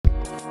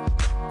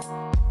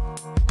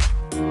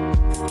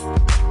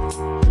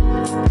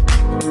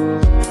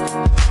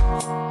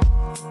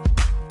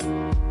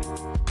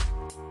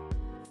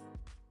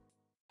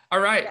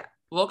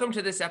welcome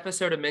to this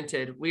episode of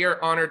Minted. We are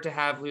honored to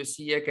have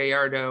Lucia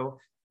Gallardo,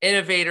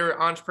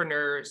 innovator,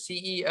 entrepreneur,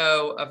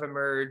 CEO of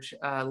Emerge,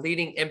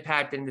 leading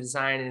impact in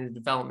design and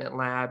development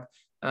lab.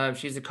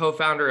 She's the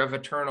co-founder of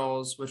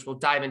Eternals, which will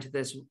dive into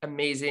this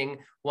amazing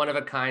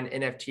one-of-a-kind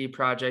NFT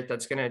project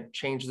that's going to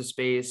change the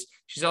space.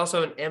 She's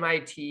also an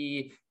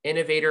MIT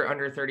innovator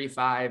under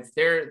 35.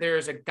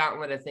 There's a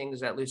gauntlet of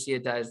things that Lucia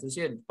does.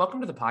 Lucia,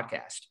 welcome to the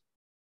podcast.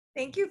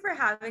 Thank you for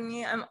having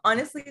me. I'm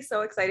honestly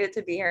so excited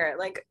to be here.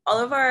 Like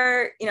all of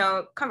our,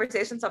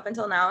 conversations up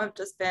until now have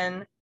just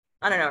been,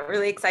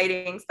 really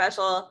exciting,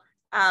 special.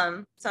 So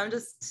I'm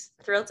just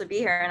thrilled to be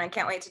here and I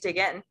can't wait to dig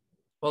in.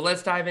 Well,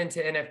 let's dive into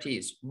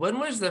NFTs. When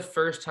was the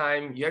first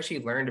time you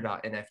actually learned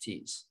about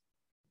NFTs?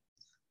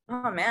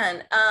 Oh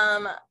man.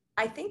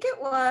 I think it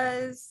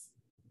was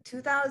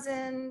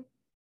 2000.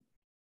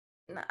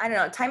 I don't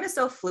know. Time is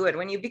so fluid.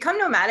 When you become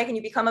nomadic and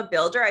you become a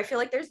builder, I feel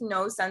like there's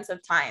no sense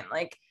of time.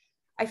 Like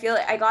I feel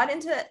like I got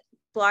into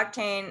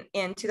blockchain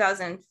in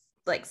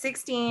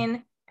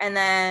 2016 and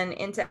then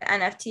into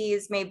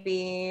NFTs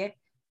maybe.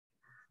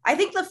 I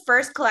think the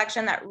first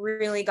collection that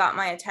really got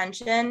my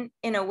attention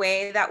in a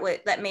way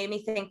that made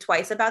me think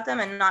twice about them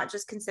and not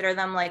just consider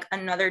them like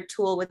another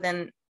tool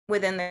within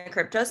the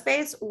crypto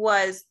space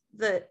was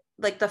the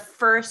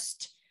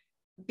first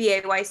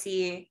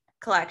BAYC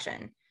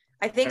collection.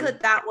 I think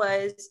that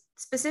was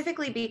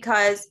specifically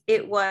because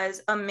it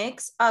was a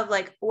mix of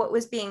like what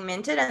was being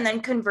minted and then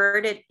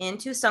converted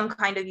into some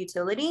kind of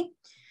utility.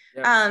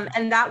 Yeah.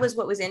 And that was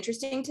what was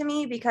interesting to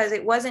me because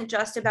it wasn't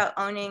just about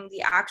owning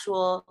the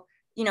actual,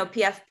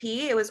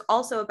 PFP. It was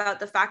also about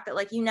the fact that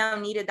like you now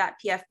needed that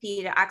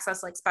PFP to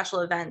access like special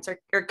events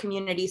or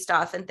community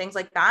stuff and things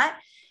like that.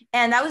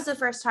 And that was the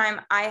first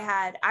time I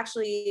had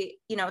actually,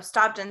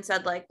 stopped and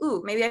said like,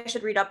 ooh, maybe I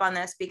should read up on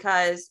this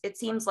because it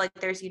seems like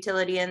there's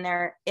utility in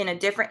there in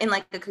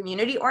like a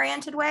community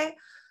oriented way.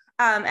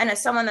 And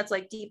as someone that's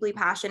like deeply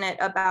passionate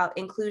about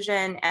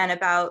inclusion and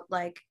about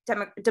like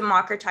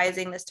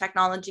democratizing this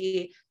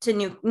technology to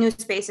new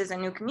spaces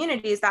and new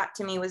communities, that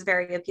to me was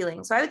very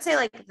appealing. So I would say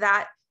like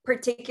that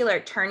particular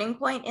turning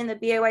point in the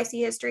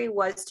BAYC history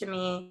was to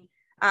me,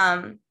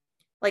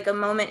 like a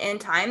moment in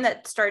time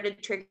that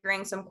started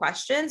triggering some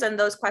questions. And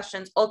those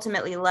questions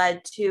ultimately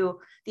led to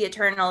the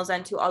Eternals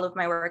and to all of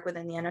my work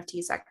within the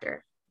NFT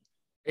sector.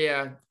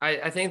 Yeah,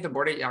 I think the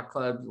Bored Ape Yacht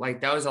Club,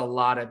 like that was a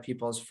lot of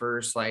people's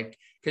first, like,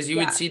 because you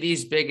would see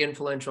these big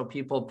influential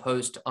people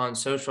post on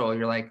social.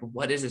 You're like,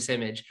 what is this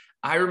image?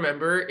 I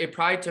remember it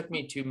probably took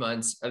me 2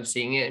 months of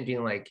seeing it and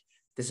being like,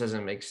 this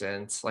doesn't make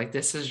sense. Like,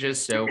 this is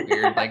just so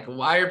weird. Like,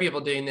 why are people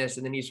doing this?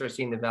 And then you start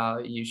seeing the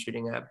value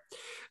shooting up.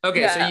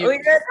 Okay, yeah, so you're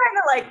kind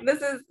of like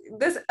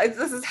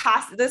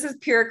this is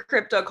pure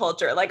crypto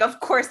culture. Like, of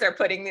course they're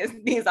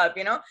putting these up,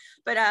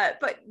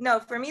 But no,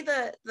 for me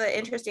the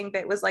interesting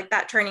bit was like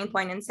that turning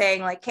point and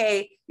saying like,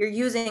 hey, you're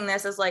using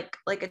this as like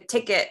a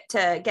ticket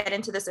to get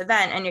into this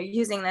event, and you're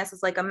using this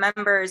as like a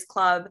members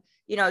club,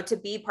 to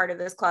be part of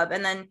this club,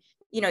 and then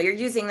you're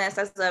using this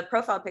as a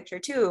profile picture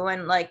too.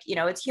 And like,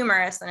 it's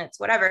humorous and it's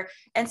whatever.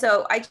 And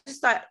so I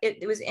just thought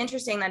it was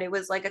interesting that it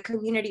was like a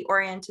community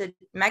oriented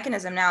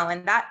mechanism now.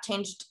 And that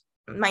changed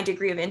my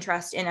degree of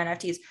interest in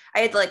NFTs. I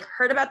had like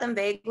heard about them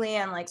vaguely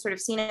and like sort of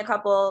seen a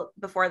couple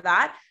before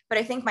that. But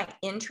I think my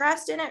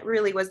interest in it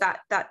really was that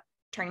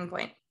turning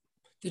point.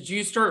 Did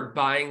you start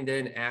buying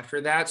then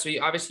after that? So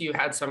obviously you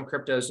had some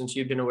crypto since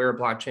you've been aware of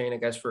blockchain, I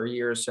guess, for a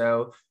year or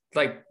so.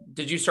 Like,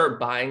 did you start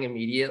buying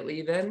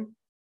immediately then?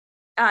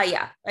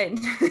 Yeah.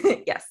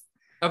 Yes.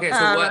 Okay.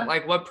 So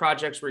what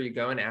projects were you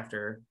going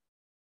after?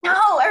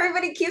 No,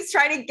 everybody keeps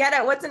trying to get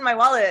at what's in my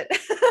wallet.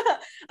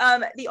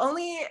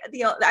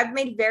 I've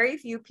made very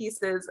few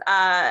pieces.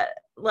 I've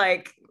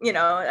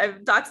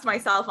doxed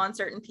myself on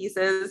certain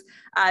pieces.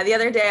 The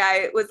other day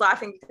I was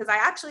laughing because I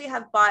actually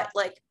have bought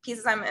like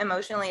pieces I'm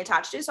emotionally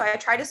attached to. So I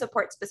try to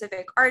support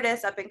specific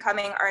artists, up and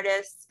coming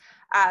artists.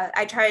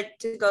 I tried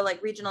to go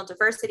like regional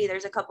diversity.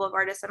 There's a couple of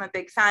artists I'm a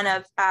big fan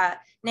of.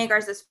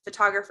 Nagar's this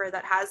photographer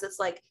that has this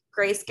like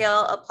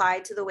grayscale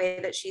applied to the way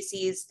that she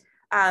sees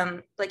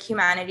like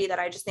humanity that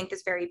I just think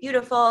is very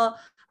beautiful.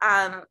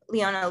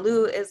 Leona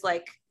Liu is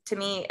like, to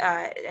me,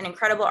 an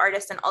incredible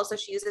artist. And also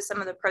she uses some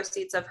of the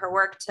proceeds of her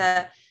work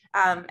to,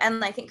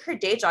 and I think her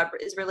day job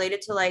is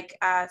related to like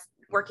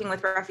working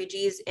with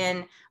refugees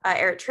in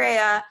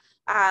Eritrea.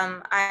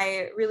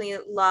 I really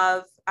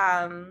love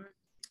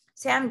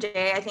Sam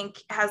J, I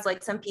think, has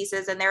like some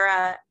pieces, and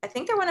I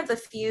think they're one of the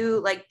few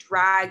like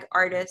drag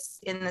artists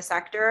in the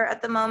sector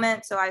at the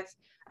moment. So I've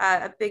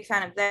a big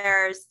fan of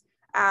theirs.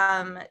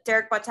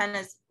 Derek Boiten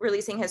is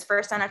releasing his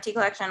first NFT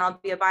collection. I'll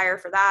be a buyer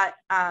for that.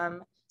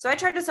 So I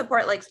try to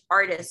support like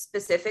artists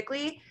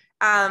specifically,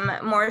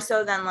 more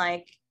so than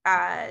like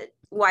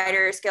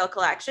wider scale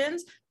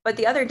collections. But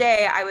the other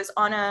day I was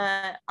on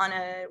a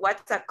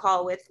WhatsApp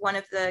call with one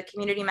of the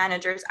community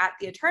managers at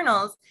the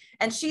Eternals,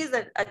 and she's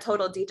a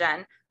total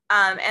degen.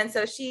 And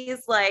so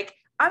she's like,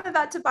 I'm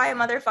about to buy a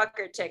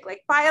motherfucker chick,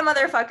 like buy a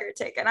motherfucker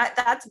chick. And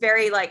that's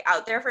very like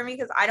out there for me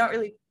because I don't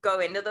really go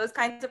into those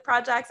kinds of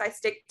projects. I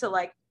stick to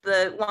like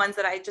the ones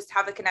that I just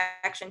have a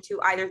connection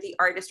to, either the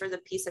artist or the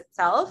piece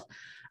itself.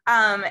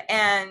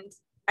 And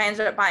I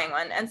ended up buying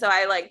one. And so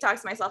I like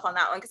talked to myself on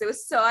that one because it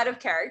was so out of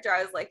character.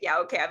 I was like, yeah,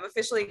 okay, I've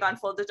officially gone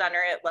full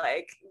degenerate.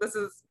 Like this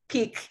is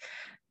peak,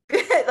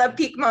 the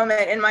peak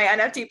moment in my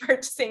NFT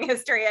purchasing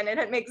history. And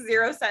it makes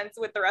zero sense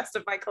with the rest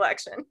of my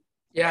collection.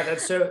 Yeah,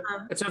 that's so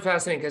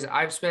fascinating because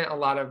I've spent a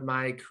lot of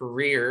my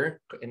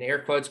career, in air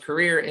quotes,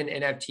 career in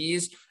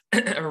NFTs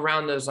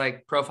around those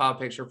like profile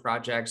picture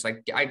projects.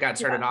 Like I got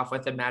started off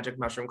with the Magic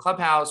Mushroom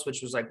Clubhouse,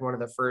 which was like one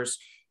of the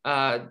first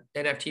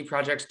NFT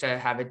projects to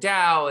have a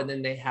DAO, and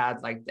then they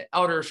had like the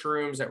Elder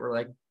Shrooms that were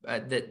like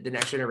the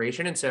next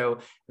generation. And so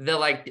the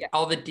like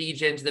all the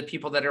degens, the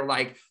people that are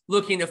like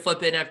looking to flip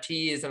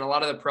NFTs, and a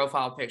lot of the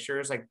profile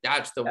pictures, like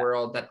that's the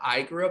world that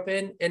I grew up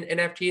in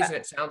NFTs. And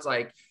it sounds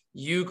like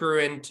you grew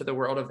into the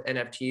world of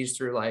NFTs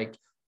through like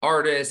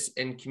artists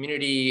and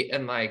community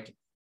and like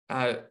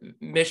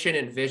mission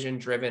and vision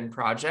driven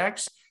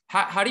projects.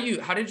 How did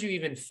you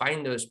even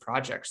find those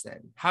projects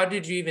then? How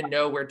did you even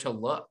know where to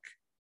look?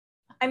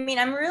 I mean,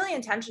 I'm really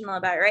intentional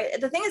about it,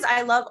 right? The thing is,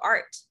 I love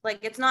art. Like,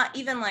 it's not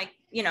even like,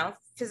 you know,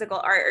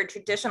 physical art or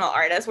traditional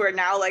art, as we're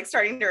now like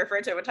starting to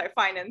refer to it, which I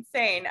find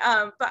insane.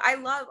 But I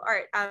love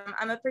art.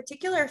 I'm a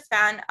particular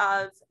fan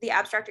of the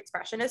abstract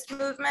expressionist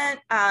movement.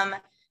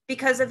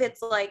 Because of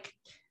its like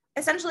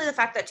essentially the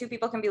fact that two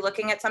people can be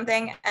looking at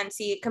something and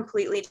see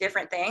completely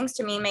different things,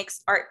 to me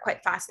makes art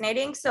quite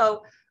fascinating.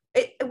 So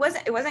it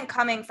wasn't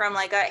coming from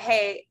like a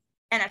hey,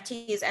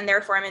 NFTs and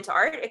therefore I'm into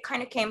art. It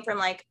kind of came from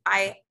like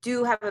I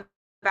do have a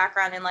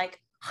background in like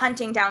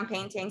hunting down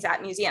paintings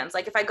at museums.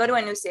 Like if I go to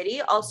a new city,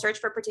 I'll search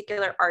for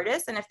particular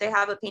artists, and if they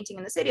have a painting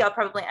in the city, I'll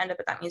probably end up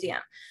at that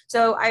museum.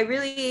 So I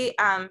really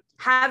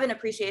have an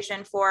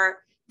appreciation for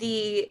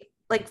the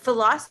like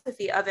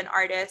philosophy of an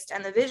artist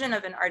and the vision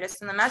of an artist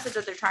and the message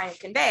that they're trying to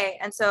convey.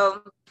 And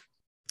so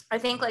I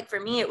think like for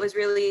me, it was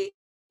really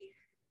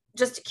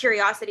just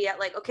curiosity at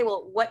like, okay,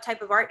 well, what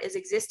type of art is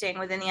existing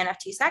within the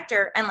NFT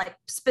sector, and like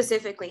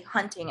specifically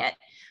hunting it.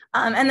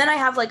 And then I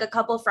have like a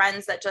couple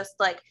friends that just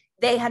like,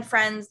 they had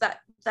friends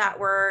that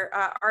were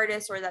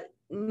artists or that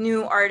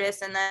knew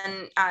artists. And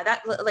then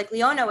that like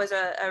Leona was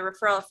a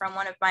referral from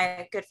one of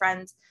my good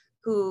friends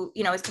who,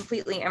 you know, is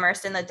completely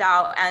immersed in the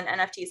DAO and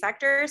NFT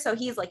sector. So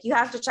he's like, you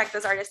have to check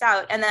this artist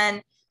out. And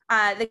then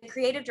the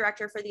creative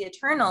director for the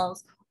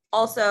Eternals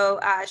also,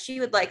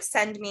 she would like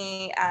send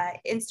me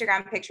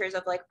Instagram pictures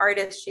of like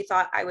artists she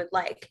thought I would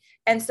like.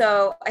 And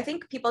so I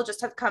think people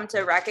just have come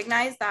to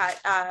recognize that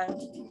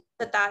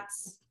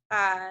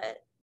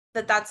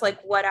that's like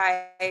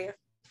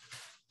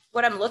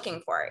what I'm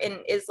looking for, and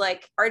is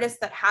like artists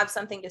that have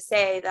something to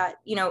say, that,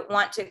 you know,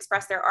 want to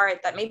express their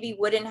art, that maybe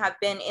wouldn't have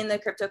been in the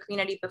crypto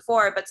community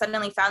before, but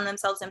suddenly found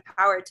themselves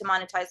empowered to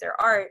monetize their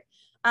art.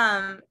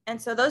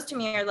 And so those to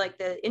me are like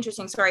the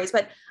interesting stories.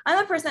 But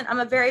I'm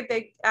a very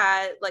big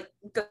like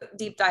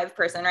deep dive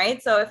person,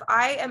 right? So if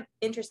I am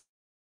interested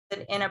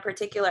in a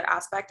particular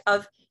aspect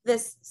of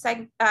this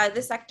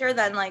sector,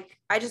 then like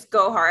I just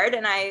go hard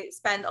and I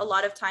spend a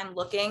lot of time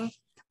looking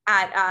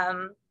at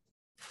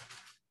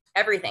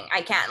everything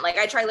I can. Like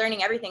I try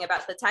learning everything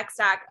about the tech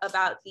stack,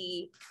 about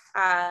the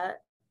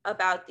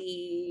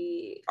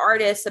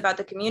artists, about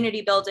the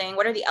community building,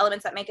 what are the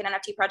elements that make an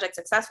NFT project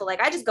successful.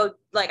 Like I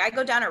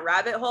go down a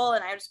rabbit hole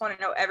and I just want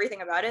to know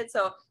everything about it.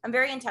 So I'm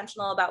very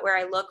intentional about where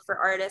I look for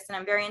artists, and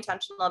I'm very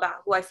intentional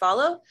about who I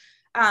follow.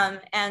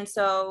 And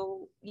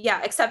so,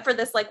 yeah, except for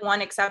this like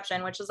one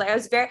exception, which was like, I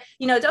was very,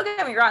 you know, don't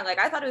get me wrong. Like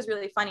I thought it was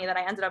really funny that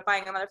I ended up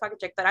buying a motherfucking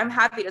chick, but I'm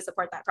happy to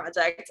support that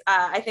project.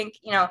 I think,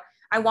 you know,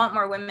 I want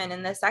more women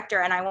in this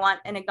sector, and I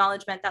want an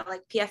acknowledgement that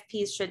like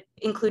PFPs should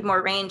include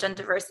more range and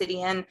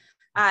diversity in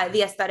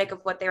the aesthetic of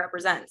what they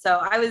represent.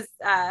 So I was,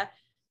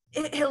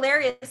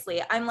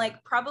 hilariously, I'm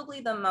like probably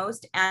the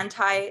most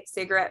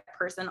anti-cigarette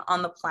person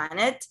on the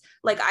planet.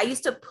 Like I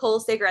used to pull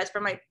cigarettes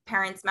from my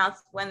parents' mouth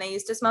when they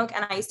used to smoke,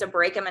 and I used to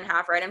break them in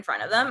half right in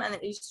front of them, and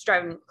it used to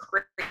drive me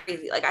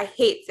crazy. Like I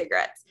hate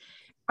cigarettes.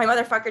 My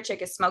motherfucker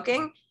chick is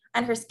smoking,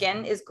 and her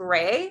skin is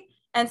gray.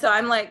 And so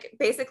I'm like,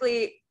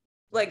 basically,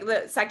 like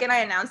the second I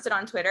announced it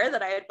on Twitter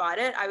that I had bought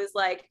it, I was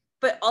like,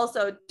 but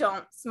also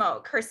don't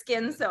smoke. Her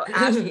skin's so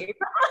ashy.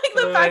 Like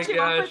the fact she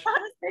won't put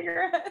down a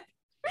cigarette.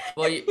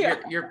 Well,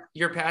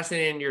 your passion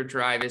and your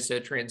drive is so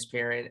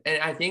transparent,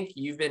 and I think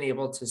you've been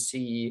able to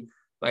see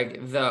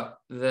like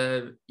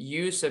the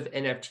use of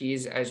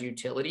NFTs as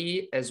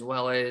utility, as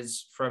well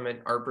as from an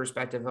art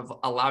perspective of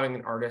allowing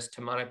an artist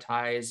to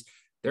monetize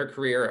their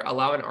career,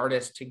 allow an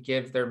artist to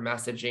give their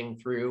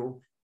messaging through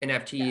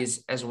NFTs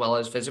as well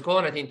as physical.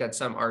 And I think that's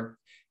some art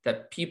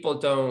that people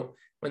don't,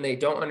 when they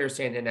don't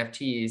understand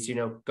NFTs, you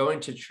know, going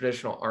to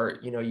traditional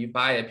art, you know, you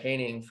buy a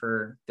painting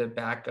for the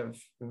back of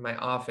my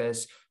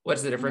office.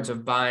 What's the difference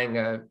of buying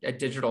a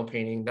digital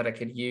painting that I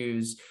could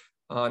use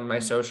on my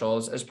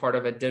socials as part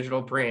of a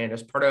digital brand,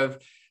 as part of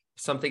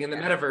something in the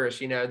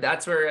metaverse,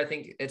 that's where I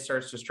think it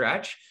starts to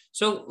stretch.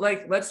 So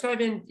like, let's dive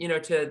in,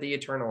 to the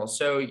Eternals.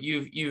 So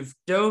you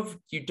dove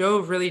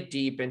really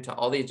deep into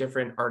all these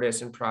different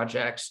artists and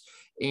projects,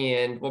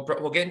 and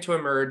we'll get into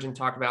Emerge and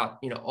talk about,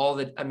 all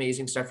the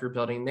amazing stuff you're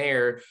building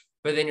there.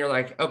 But then you're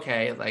like,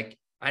 okay, like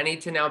I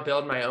need to now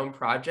build my own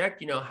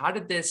project. How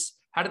did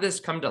this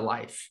come to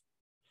life?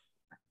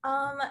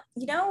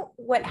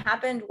 What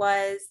happened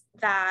was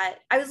that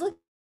I was looking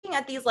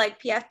at these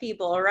like PFP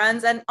bull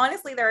runs, and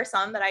honestly, there are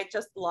some that I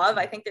just love.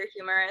 I think they're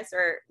humorous,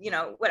 or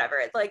whatever.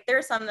 It's like there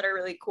are some that are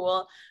really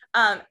cool,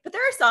 but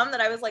there are some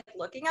that I was like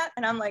looking at,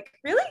 and I'm like,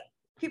 really?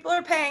 People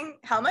are paying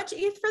how much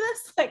ETH for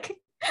this? Like,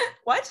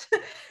 what?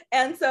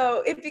 And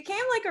so it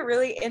became like a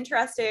really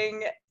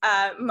interesting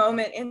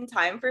moment in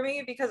time for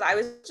me, because I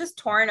was just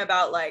torn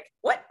about like,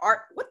 what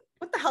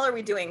the hell are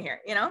we doing here?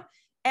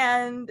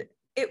 And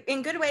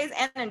in good ways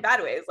and in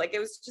bad ways. Like it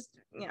was just,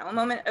 a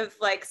moment of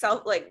like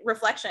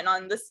reflection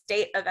on the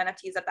state of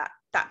NFTs at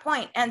that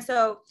point. And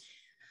so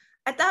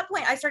at that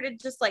point, I started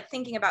just like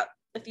thinking about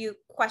a few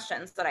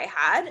questions that I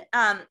had.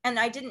 And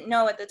I didn't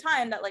know at the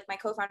time that like my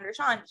co-founder,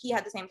 Sean, he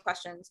had the same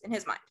questions in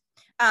his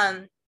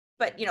mind.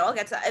 But, I'll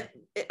get to that.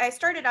 I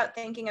started out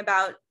thinking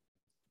about,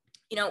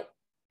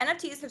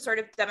 NFTs have sort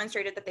of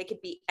demonstrated that they could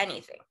be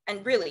anything,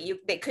 and really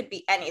they could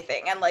be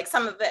anything. And like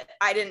some of it,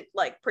 I didn't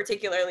like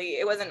particularly,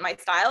 it wasn't my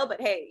style, but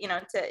hey,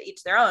 to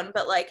each their own,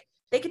 but like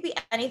they could be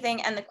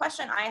anything. And the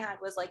question I had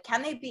was like,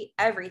 can they be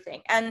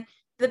everything? And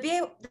the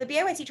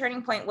BAYC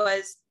turning point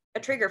was a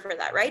trigger for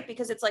that, right?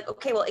 Because it's like,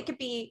 okay, well, it could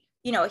be,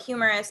 a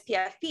humorous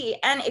PFP,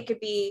 and it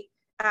could be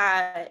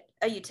a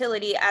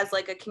utility as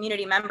like a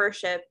community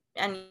membership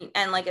and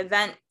like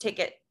event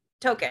ticket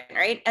token,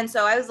 right? And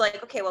so I was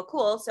like, okay, well,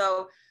 cool.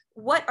 So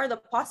what are the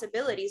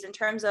possibilities in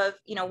terms of,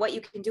 what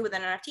you can do with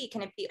an NFT?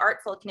 Can it be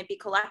artful? Can it be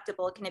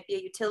collectible? Can it be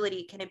a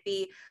utility? Can it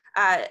be,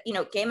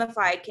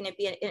 gamified? Can it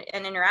be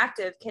an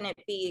interactive? Can it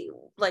be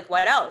like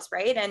what else,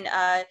 right? And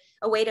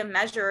a way to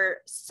measure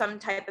some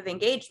type of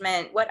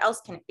engagement. What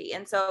else can it be?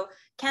 And so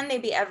can they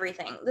be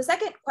everything? The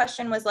second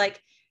question was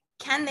like,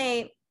 can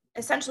they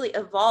essentially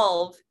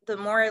evolve the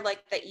more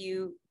like that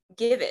you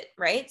give it,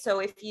 right? So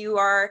if you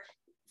are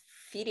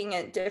feeding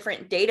it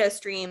different data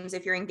streams,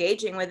 if you're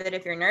engaging with it,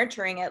 if you're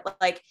nurturing it,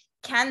 like,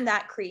 can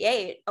that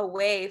create a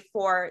way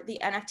for the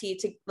NFT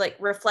to like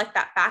reflect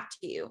that back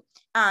to you?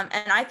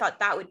 And I thought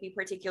that would be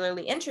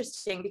particularly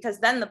interesting, because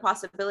then the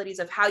possibilities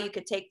of how you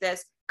could take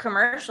this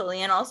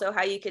commercially and also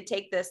how you could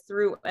take this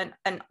through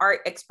an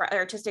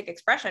artistic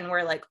expression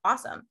were like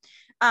awesome.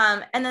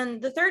 And then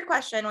the third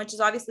question, which is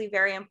obviously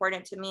very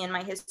important to me in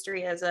my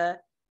history as a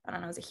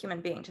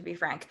human being, to be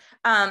frank,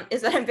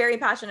 is that I'm very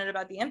passionate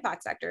about the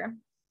impact sector.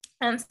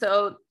 And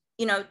so,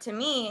 to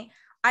me,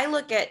 I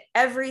look at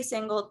every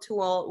single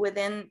tool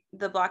within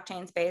the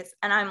blockchain space,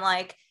 and I'm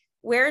like,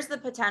 where's the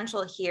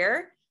potential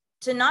here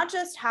to not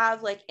just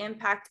have like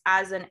impact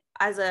as an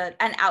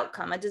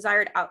outcome, a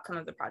desired outcome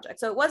of the project.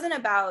 So it wasn't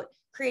about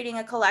creating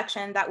a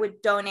collection that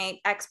would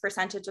donate X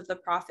percentage of the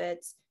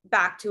profits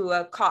back to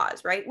a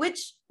cause, right?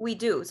 Which we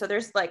do. So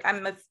there's like,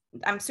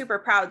 I'm super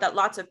proud that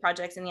lots of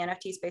projects in the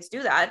NFT space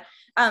do that.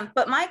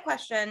 But my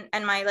question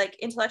and my like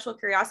intellectual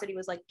curiosity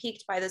was like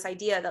piqued by this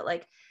idea that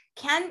like,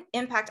 can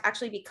impact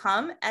actually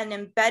become an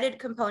embedded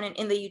component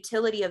in the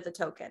utility of the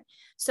token,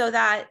 so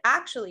that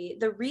actually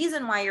the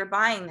reason why you're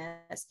buying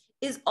this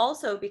is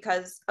also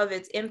because of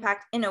its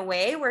impact in a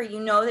way where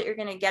you know that you're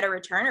going to get a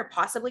return or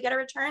possibly get a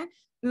return,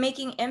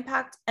 making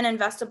impact an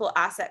investable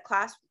asset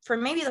class for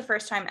maybe the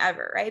first time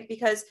ever, right?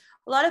 Because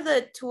a lot of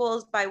the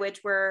tools by which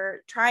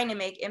we're trying to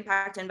make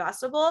impact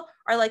investable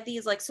are like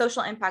these like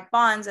social impact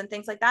bonds and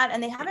things like that,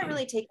 and they haven't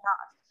really taken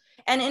off.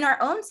 And in our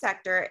own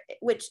sector,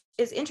 which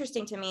is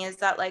interesting to me, is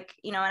that like,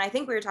 and I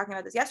think we were talking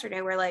about this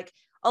yesterday, where like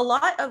a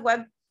lot of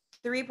Web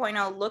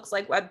 3.0 looks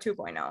like Web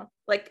 2.0,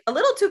 like a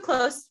little too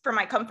close for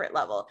my comfort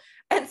level.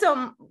 And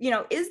so,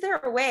 is there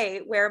a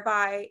way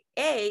whereby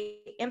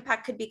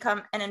impact could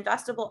become an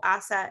investable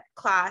asset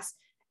class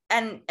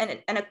and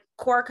a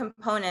core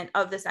component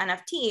of this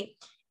NFT?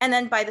 And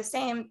then by the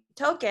same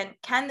token,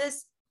 can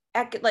this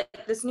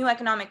new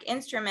economic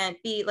instrument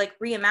be like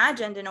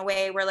reimagined in a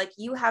way where like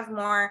you have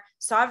more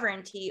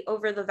sovereignty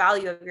over the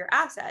value of your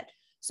asset?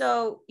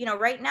 So,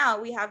 right now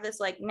we have this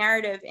like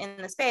narrative in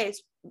the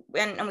space,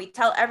 and we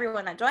tell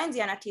everyone that joins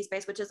the NFT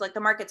space, which is like the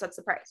market sets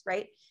the price,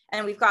 right?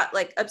 And we've got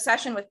like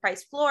obsession with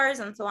price floors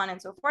and so on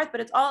and so forth,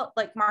 but it's all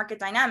like market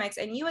dynamics,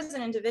 and you as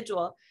an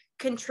individual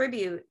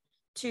contribute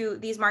to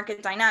these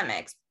market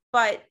dynamics,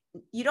 but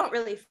you don't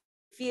really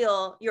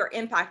feel your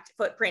impact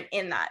footprint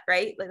in that,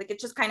 right? Like it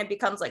just kind of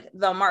becomes like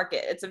the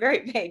market. It's a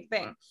very vague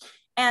thing.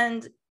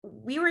 And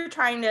we were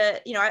trying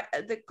to,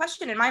 the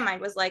question in my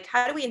mind was like,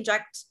 how do we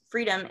inject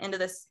freedom into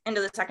this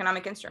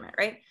economic instrument,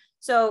 right?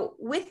 So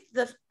with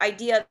the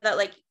idea that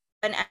like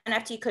an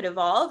NFT could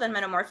evolve and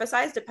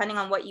metamorphosize depending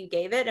on what you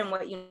gave it and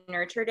what you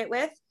nurtured it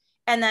with,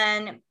 and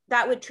then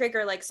that would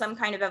trigger like some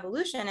kind of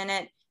evolution in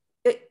it,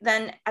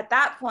 then at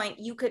that point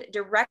you could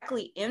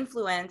directly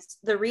influence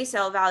the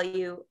resale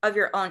value of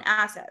your own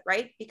asset,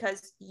 right?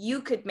 Because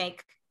you could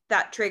make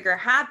that trigger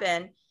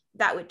happen,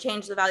 that would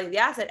change the value of the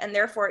asset. And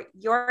therefore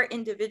your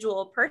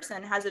individual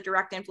person has a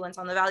direct influence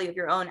on the value of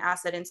your own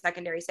asset in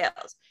secondary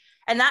sales.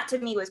 And that to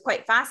me was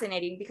quite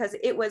fascinating, because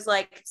it was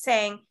like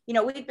saying, you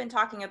know, we've been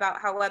talking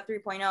about how Web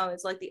 3.0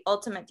 is like the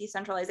ultimate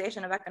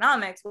decentralization of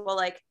economics. Well,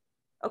 like,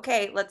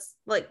 okay, let's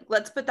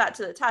put that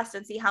to the test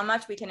and see how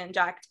much we can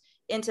inject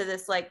into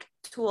this like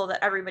tool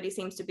that everybody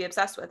seems to be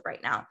obsessed with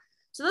right now.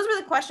 So those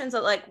were the questions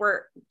that like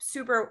were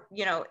super,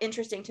 you know,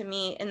 interesting to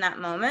me in that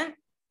moment.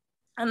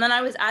 And then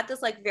I was at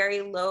this like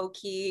very low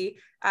key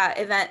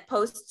event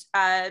post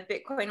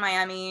Bitcoin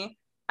Miami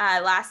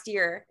last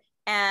year.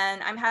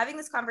 And I'm having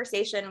this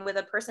conversation with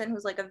a person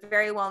who's like a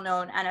very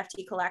well-known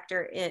NFT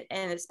collector,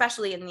 and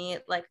especially in the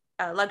like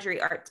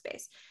luxury art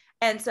space.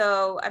 And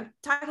so I'm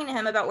talking to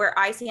him about where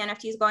I see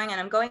NFTs going, and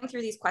I'm going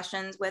through these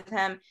questions with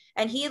him,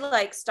 and he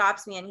like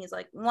stops me and he's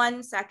like,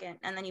 1 second.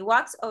 And then he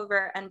walks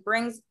over and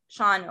brings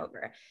Sean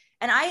over.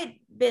 And I had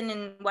been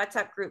in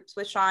WhatsApp groups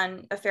with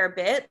Sean a fair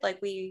bit. Like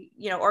we,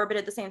 you know,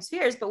 orbited the same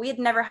spheres, but we had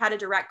never had a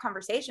direct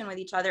conversation with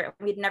each other.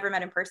 We'd never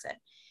met in person.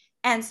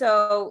 And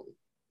so,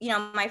 you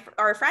know,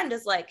 our friend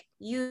is like,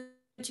 you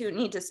two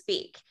need to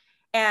speak.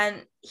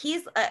 And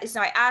he's,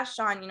 so I asked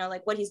Sean, you know,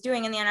 like what he's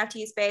doing in the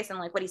NFT space and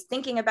like what he's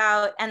thinking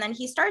about. And then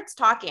he starts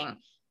talking,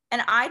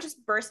 and I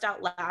just burst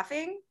out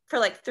laughing for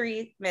like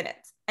 3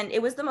 minutes. And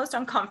it was the most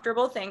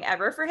uncomfortable thing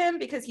ever for him,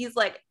 because he's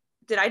like,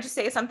 did I just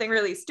say something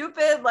really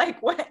stupid?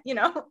 Like what, you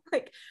know,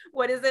 like,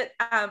 what is it?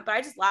 But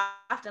I just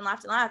laughed and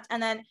laughed and laughed.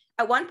 And then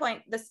at one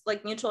point, this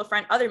like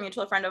other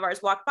mutual friend of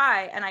ours walked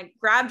by, and I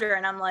grabbed her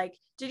and I'm like,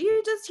 did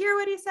you just hear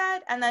what he said?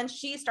 And then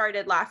she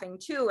started laughing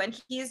too.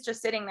 And he's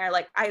just sitting there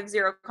like, I have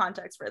zero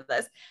context for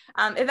this.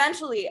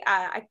 Eventually,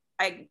 I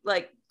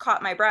like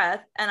caught my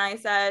breath and I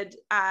said,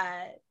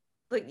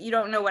 like, you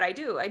don't know what I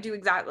do. I do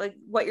exactly like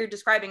what you're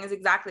describing is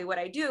exactly what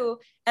I do.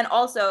 And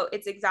also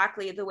it's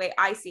exactly the way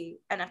I see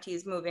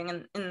NFTs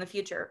moving in the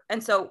future.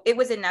 And so it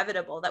was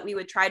inevitable that we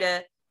would try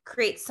to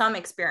create some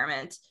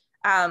experiment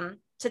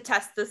to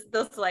test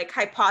this like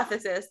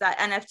hypothesis that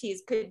NFTs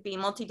could be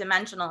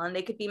multidimensional, and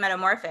they could be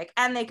metamorphic,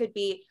 and they could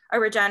be a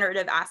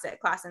regenerative asset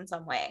class in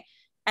some way.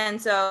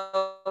 And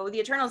so the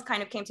Eternals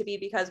kind of came to be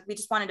because we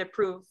just wanted to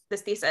prove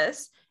this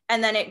thesis.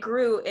 And then it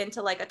grew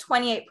into like a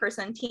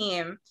 28-person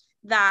team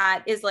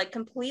that is like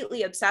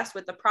completely obsessed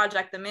with the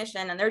project, the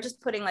mission, and they're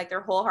just putting like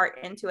their whole heart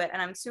into it.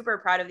 And I'm super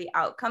proud of the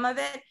outcome of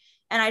it.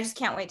 And I just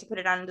can't wait to put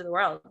it out into the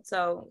world.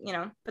 So, you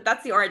know, but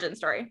that's the origin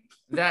story.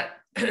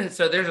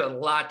 So there's a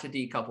lot to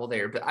decouple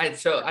there, but I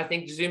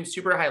think Zoom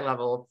super high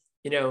level,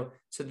 you know,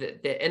 so the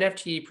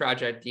NFT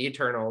project, the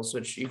Eternals,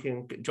 which you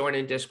can join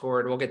in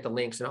Discord, we'll get the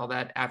links and all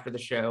that after the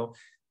show.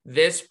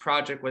 This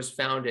project was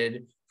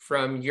founded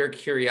from your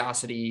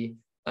curiosity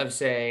of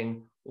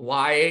saying,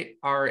 why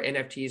are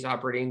NFTs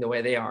operating the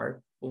way they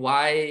are?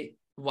 Why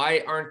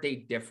aren't they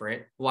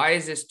different? Why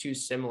is this too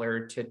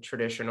similar to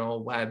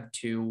traditional Web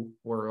 2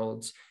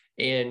 worlds?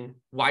 And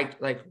why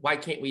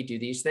can't we do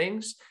these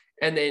things?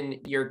 And then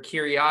your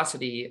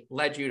curiosity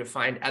led you to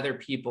find other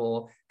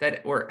people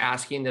that were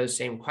asking those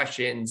same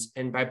questions.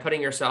 And by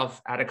putting yourself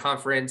at a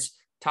conference,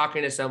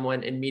 talking to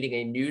someone and meeting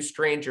a new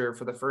stranger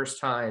for the first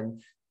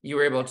time, you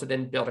were able to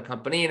then build a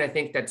company. And I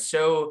think that's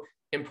so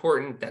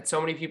important that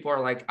so many people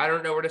are like, I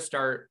don't know where to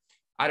start.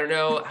 I don't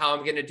know how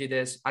I'm going to do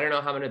this. I don't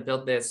know how I'm going to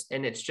build this.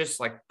 And it's just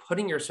like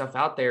putting yourself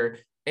out there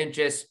and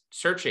just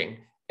searching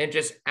and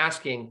just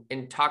asking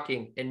and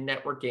talking and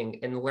networking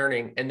and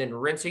learning, and then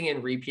rinsing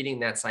and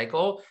repeating that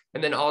cycle.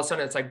 And then all of a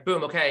sudden it's like,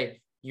 boom,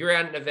 okay, you're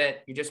at an event,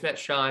 you just met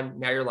Sean.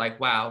 Now you're like,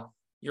 wow,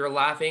 you're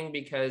laughing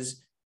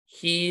because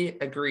he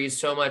agrees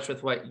so much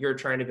with what you're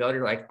trying to build.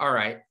 You're like, all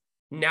right,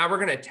 now we're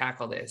going to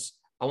tackle this.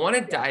 I want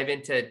to dive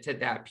into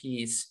that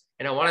piece.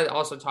 And I want to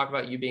also talk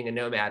about you being a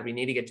nomad. We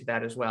need to get to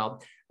that as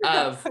well.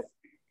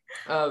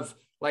 Of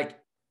like,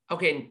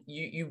 okay,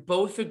 you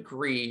both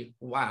agree,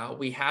 wow,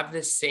 we have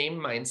this same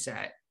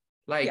mindset.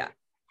 Like, yeah.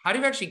 How do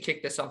you actually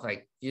kick this off?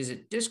 Like, is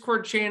it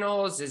Discord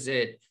channels? Is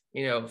it,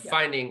 you know,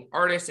 finding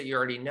artists that you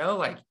already know?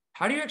 Like,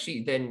 how do you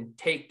actually then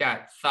take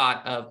that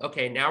thought of,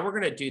 okay, now we're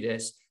going to do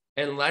this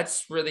and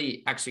let's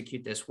really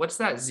execute this? What's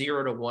that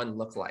 0 to 1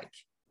 look like?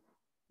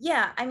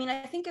 Yeah. I mean,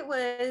 I think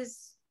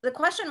the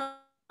question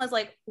was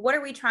like, what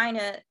are we trying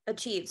to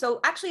achieve? So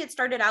actually it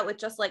started out with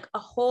just like a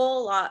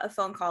whole lot of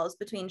phone calls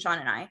between Sean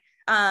and I.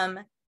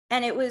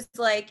 And it was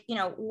like, you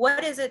know,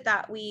 what is it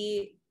that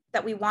we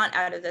want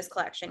out of this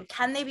collection?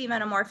 Can they be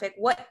metamorphic?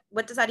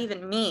 What does that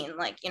even mean?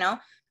 Like, you know,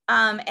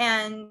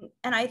 and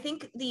I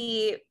think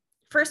the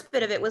first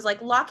bit of it was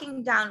like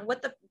locking down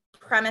what the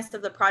premise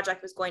of the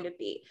project was going to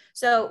be.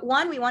 So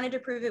one, we wanted to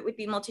prove it would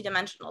be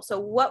multidimensional. So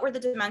what were the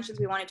dimensions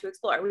we wanted to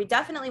explore? We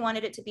definitely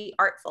wanted it to be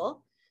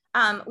artful.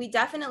 We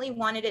definitely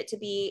wanted it to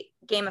be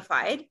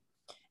gamified,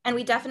 and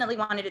we definitely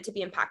wanted it to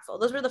be impactful.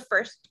 Those were the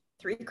first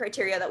 3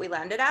 criteria that we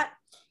landed at.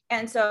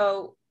 And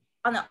so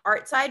on the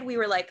art side, we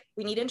were like,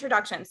 we need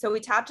introduction. So we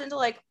tapped into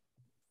like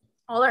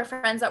all our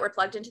friends that were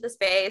plugged into the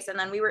space. And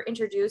then we were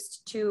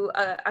introduced to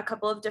a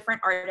couple of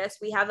different artists.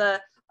 We have a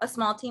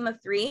small team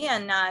of 3,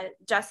 and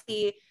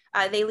Jesse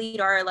They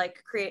lead our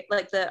like create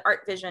like the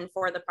art vision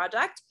for the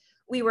project.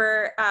 We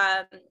were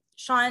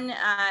Sean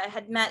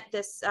had met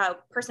this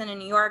person in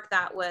New York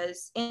that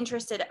was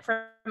interested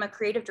from a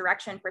creative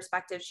direction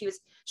perspective. She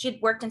had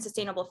worked in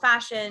sustainable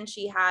fashion.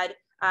 She had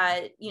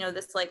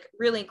this like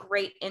really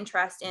great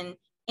interest in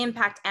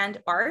impact and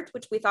art,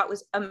 which we thought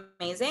was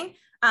amazing,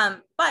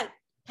 but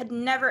had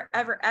never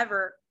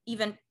ever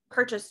even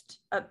purchased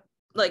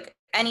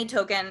any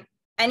token,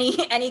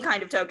 any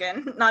kind of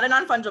token, not a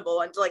non-fungible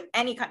one, like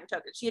any kind of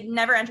token. She had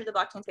never entered the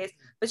blockchain space,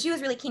 but she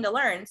was really keen to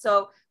learn.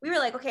 So we were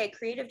like, okay,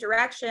 creative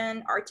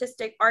direction,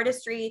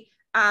 artistry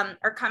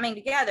are coming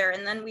together.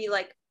 And then we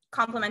like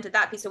complemented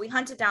that piece. So we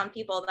hunted down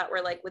people that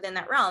were like within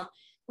that realm.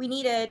 We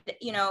needed,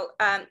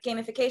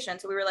 gamification.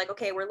 So we were like,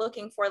 okay, we're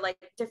looking for like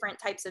different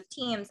types of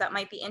teams that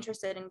might be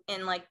interested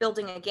in like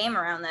building a game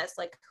around this.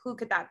 Like, who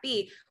could that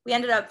be? We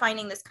ended up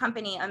finding this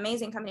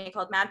amazing company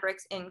called Mad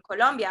Bricks in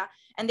Colombia.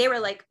 And they were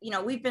like,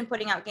 we've been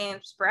putting out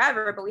games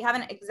forever, but we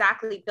haven't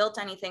exactly built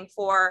anything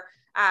for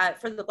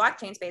the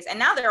blockchain space. And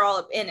now they're all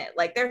up in it.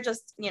 Like they're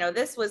just,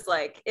 this was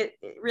like, it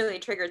really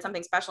triggered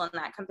something special in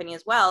that company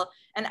as well.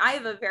 And I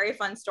have a very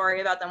fun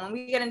story about them. When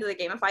we get into the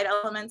gamified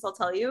elements, I'll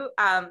tell you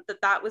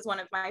that was one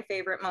of my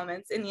favorite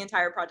moments in the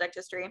entire project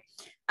history.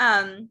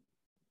 And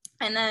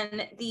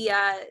then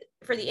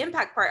for the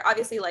impact part,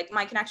 obviously like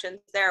my connections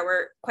there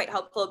were quite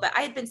helpful, but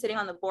I had been sitting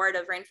on the board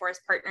of Rainforest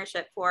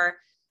Partnership for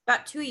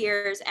about 2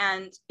 years.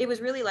 And it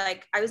was really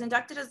like, I was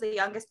inducted as the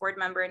youngest board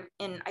member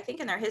in I think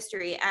in their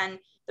history. And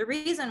the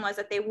reason was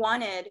that they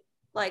wanted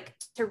like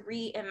to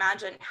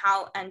reimagine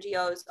how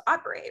NGOs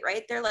operate,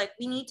 right? They're like,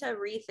 we need to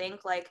rethink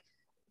like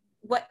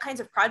what kinds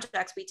of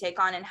projects we take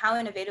on and how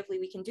innovatively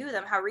we can do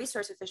them, how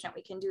resource efficient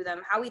we can do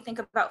them, how we think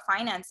about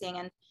financing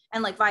and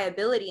like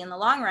viability in the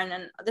long run.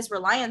 And this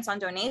reliance on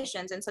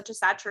donations in such a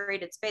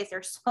saturated space.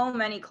 There's so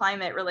many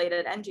climate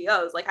related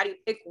NGOs. Like, how do you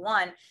pick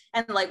one?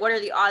 And like, what are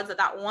the odds that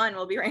that one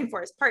will be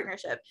Rainforest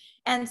Partnership?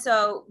 And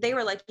so they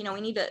were like,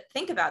 we need to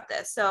think about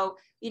this. So,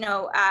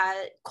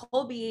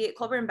 Colby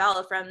and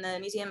Bella from the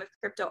Museum of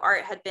Crypto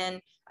Art had been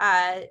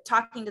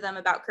talking to them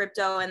about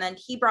crypto. And then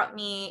he brought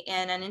me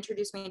in and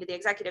introduced me to the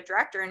executive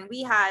director. And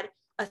we had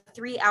a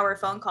 3-hour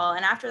phone call.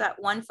 And after that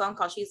one phone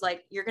call, she's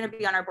like, you're going to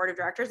be on our board of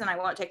directors and I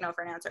won't take no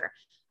for an answer.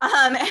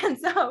 And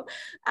so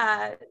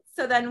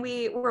then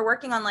we were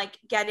working on like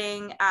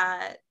getting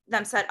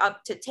them set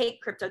up to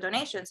take crypto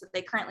donations. So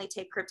they currently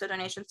take crypto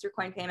donations through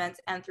coin payments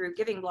and through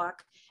Giving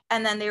Block.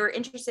 And then they were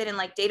interested in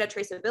like data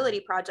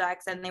traceability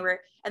projects. And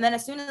then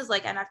as soon as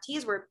like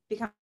NFTs were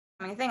becoming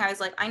a thing, I was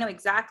like, I know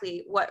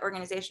exactly what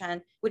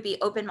organization would be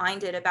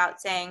open-minded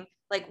about saying,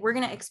 like, we're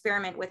going to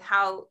experiment with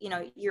how,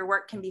 your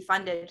work can be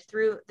funded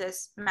through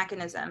this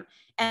mechanism.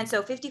 And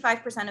so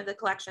 55% of the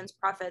collection's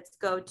profits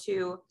go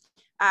to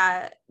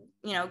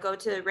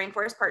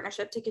Rainforest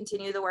Partnership to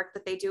continue the work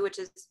that they do, which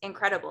is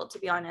incredible, to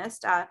be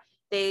honest.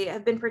 They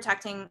have been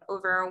protecting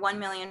over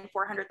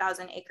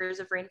 1,400,000 acres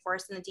of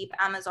rainforest in the deep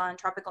Amazon,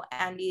 tropical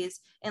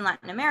Andes in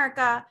Latin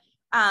America.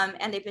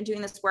 And they've been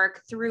doing this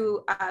work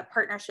through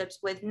partnerships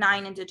with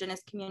 9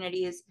 indigenous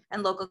communities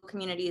and local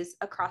communities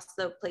across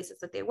the places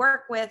that they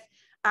work with.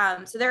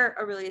 So they're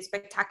a really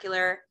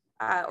spectacular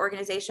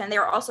organization. They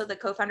are also the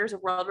co-founders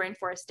of World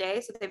Rainforest Day.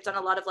 So they've done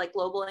a lot of like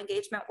global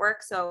engagement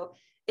work. So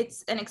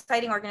it's an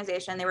exciting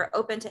organization. They were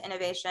open to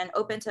innovation,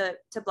 open to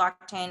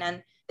blockchain.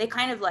 And they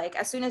kind of like,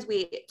 as soon as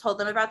we told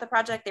them about the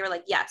project, they were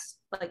like, yes,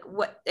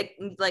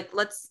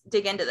 let's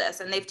dig into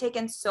this. And they've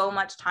taken so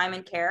much time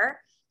and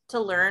care to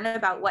learn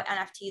about what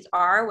NFTs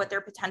are, what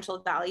their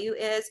potential value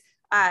is,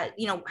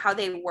 how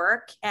they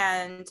work,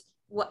 and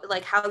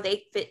how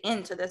they fit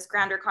into this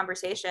grander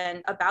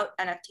conversation about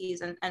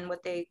NFTs and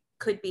what they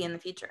could be in the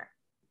future.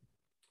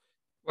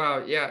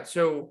 Wow. Yeah.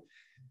 So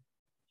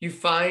you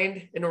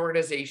find an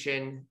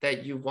organization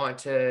that you want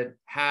to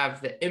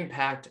have the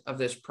impact of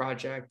this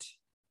project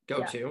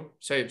go to.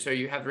 So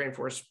you have the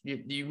Rainforest,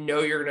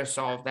 you're going to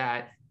solve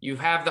that. You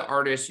have the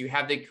artists, you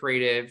have the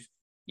creative,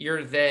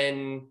 you're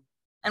then...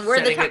 And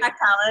we're the tech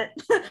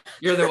talent.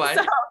 You're the what?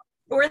 So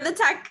we're the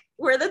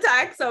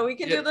tech. So we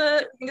can do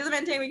the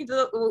minting.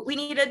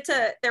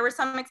 There was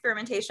some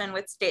experimentation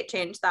with state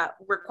change that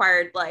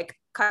required like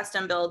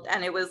custom build.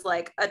 And it was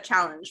like a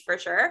challenge for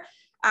sure.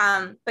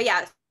 But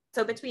yeah,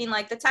 so between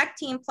like the tech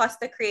team plus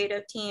the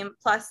creative team,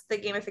 plus the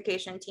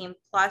gamification team,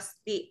 plus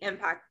the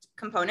impact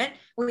component,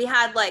 we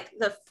had like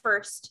the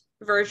first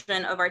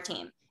version of our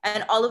team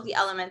and all of the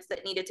elements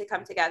that needed to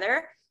come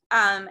together.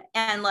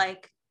 And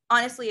like,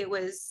 honestly, it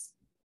was,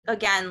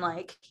 again,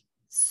 like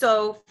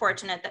so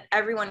fortunate that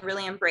everyone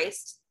really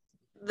embraced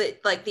the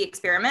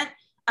experiment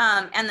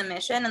and the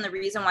mission and the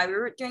reason why we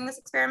were doing this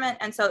experiment.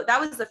 And so that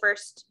was the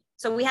first.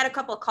 So we had a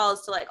couple of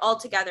calls to like all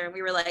together and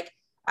we were like,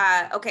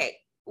 okay,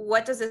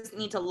 what does this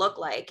need to look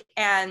like?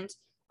 And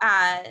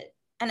at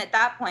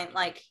that point,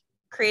 like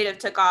creative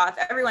took off,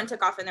 everyone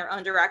took off in their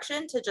own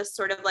direction to just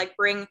sort of like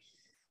bring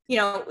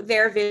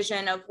their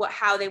vision of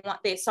how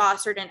they saw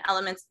certain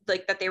elements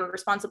like that they were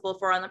responsible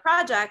for on the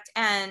project.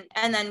 And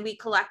then we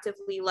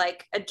collectively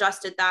like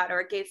adjusted that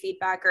or gave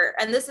feedback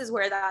and this is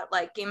where that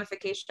like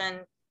gamification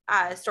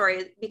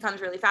story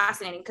becomes really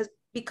fascinating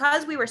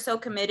because we were so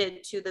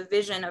committed to the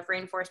vision of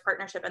Rainforest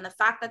Partnership and the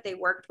fact that they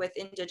worked with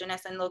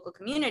Indigenous and local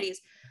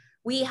communities,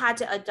 we had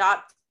to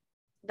adopt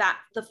that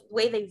the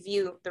way they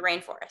view the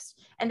rainforest.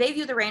 And they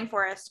view the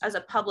rainforest as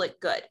a public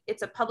good.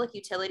 It's a public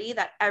utility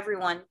that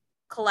everyone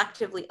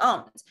collectively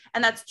owns.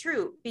 And that's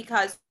true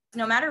because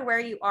no matter where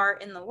you are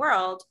in the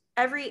world,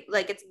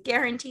 it's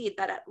guaranteed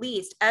that at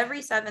least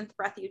every seventh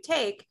breath you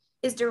take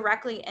is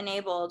directly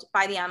enabled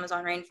by the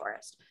Amazon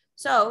rainforest.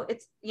 So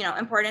it's,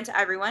 important to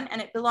everyone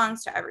and it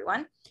belongs to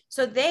everyone.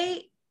 So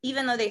they,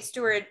 even though they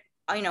steward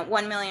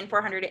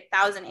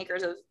 1,400,000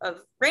 acres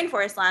of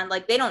rainforest land,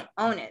 like they don't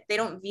own it. They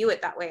don't view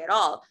it that way at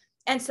all.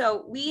 And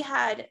so we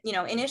had,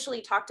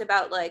 initially talked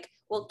about like,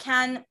 well,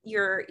 can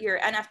your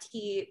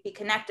NFT be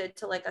connected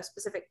to like a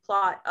specific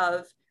plot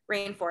of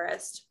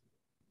rainforest?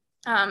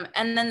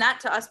 And then that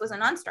to us was a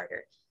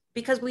non-starter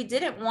because we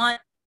didn't want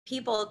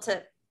people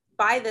to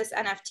buy this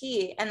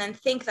NFT and then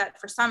think that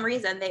for some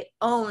reason they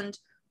owned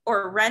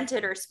or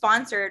rented or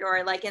sponsored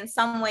or like in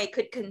some way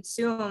could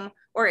consume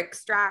or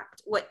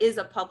extract what is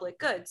a public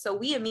good. So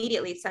we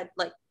immediately said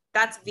like,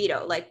 that's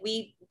veto. Like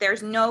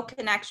there's no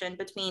connection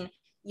between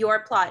your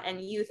plot and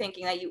you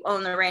thinking that you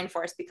own the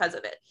rainforest because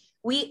of it.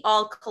 We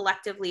all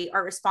collectively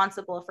are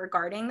responsible for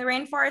guarding the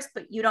rainforest,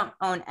 but you don't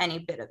own any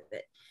bit of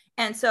it.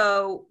 And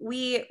so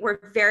we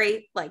were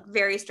very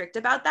strict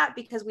about that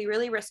because we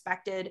really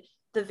respected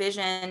the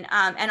vision.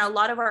 And a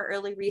lot of our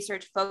early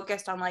research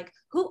focused on like,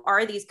 who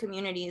are these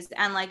communities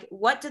and like,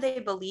 what do they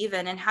believe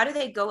in and how do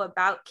they go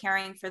about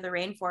caring for the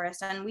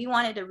rainforest? And we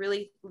wanted to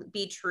really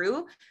be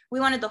true. We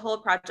wanted the whole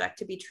project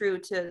to be true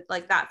to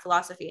like that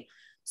philosophy.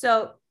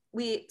 So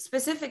we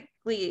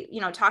specifically,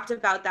 talked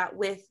about that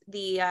with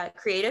the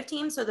creative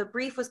team. So the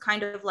brief was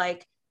kind of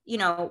like,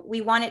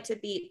 we want it to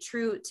be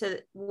true to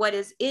what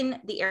is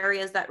in the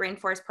areas that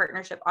Rainforest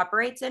Partnership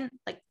operates in,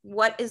 like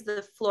what is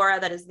the flora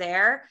that is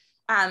there.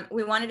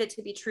 We wanted it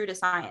to be true to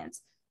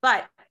science,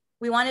 but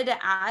we wanted to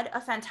add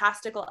a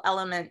fantastical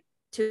element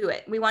to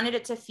it. We wanted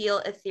it to feel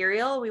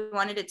ethereal. We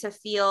wanted it to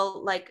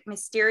feel like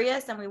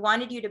mysterious. And we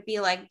wanted you to be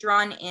like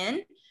drawn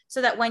in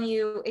so that when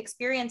you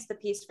experience the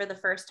piece for the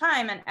first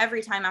time and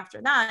every time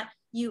after that,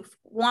 you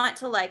want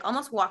to like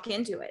almost walk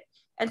into it.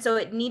 And so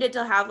it needed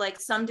to have like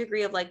some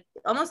degree of like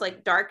almost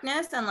like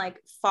darkness and like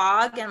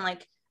fog and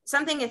like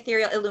something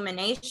ethereal,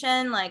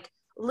 illumination, like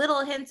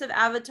little hints of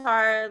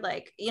Avatar,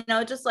 like,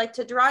 just like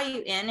to draw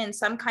you in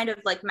some kind of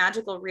like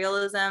magical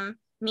realism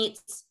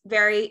meets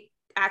very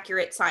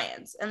accurate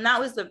science. And that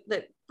was the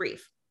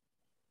brief.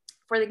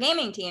 For the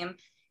gaming team,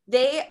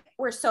 they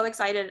were so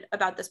excited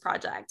about this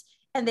project.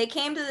 And they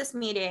came to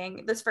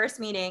this first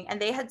meeting,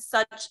 and they had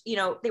such,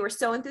 they were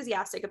so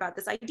enthusiastic about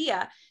this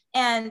idea.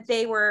 And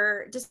they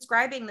were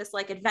describing this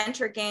like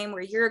adventure game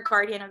where you're a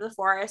guardian of the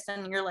forest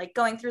and you're like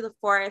going through the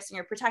forest and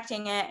you're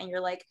protecting it and you're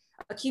like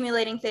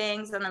accumulating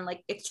things and then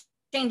like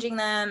exchanging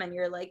them and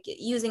you're like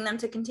using them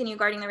to continue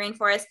guarding the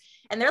rainforest.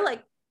 And they're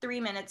like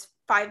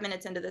 5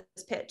 minutes into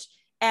this pitch.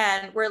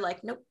 And we're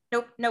like, nope,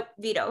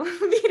 veto,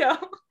 veto.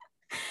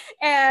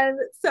 And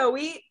so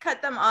we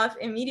cut them off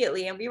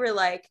immediately. And we were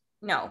like,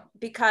 no,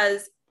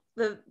 because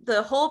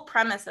the whole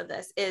premise of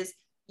this is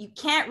you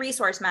can't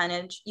resource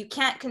manage, you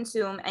can't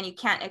consume, and you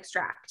can't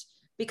extract.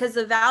 Because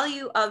the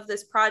value of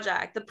this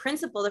project, the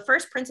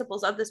first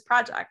principles of this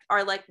project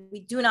are like, we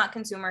do not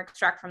consume or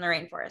extract from the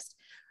rainforest.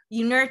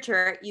 You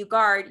nurture, you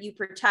guard, you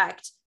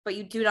protect, but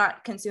you do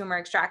not consume or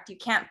extract. You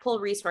can't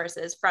pull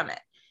resources from it.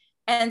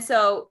 And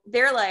so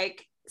they're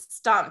like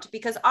stumped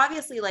because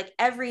obviously like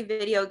every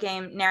video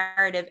game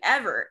narrative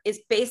ever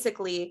is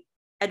basically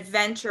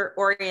adventure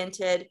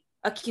oriented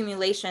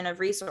accumulation of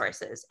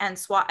resources and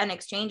swap and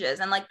exchanges.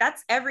 And like,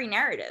 that's every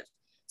narrative.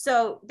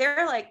 So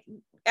they're like,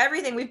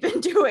 everything we've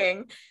been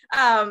doing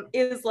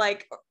is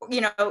like,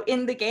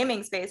 in the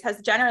gaming space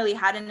has generally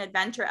had an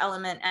adventure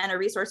element and a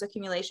resource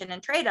accumulation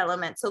and trade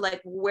element. So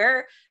like we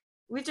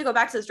have to go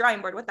back to this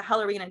drawing board. What the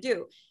hell are we going to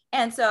do?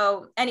 And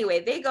so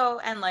anyway, they go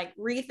and like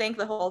rethink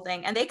the whole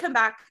thing and they come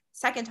back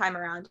second time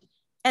around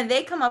and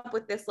they come up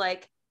with this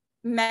like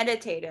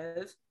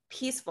meditative,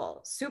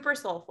 peaceful, super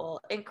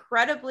soulful,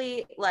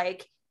 incredibly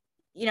like,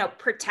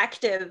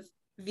 protective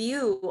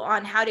view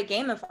on how to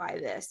gamify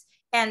this.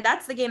 And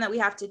that's the game that we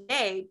have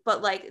today.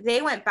 But like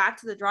they went back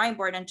to the drawing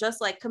board and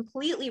just like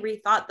completely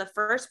rethought the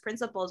first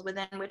principles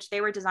within which they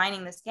were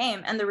designing this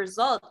game. And the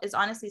result is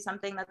honestly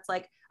something that's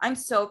like, I'm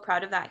so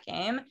proud of that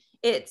game.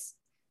 It's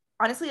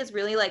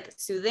really like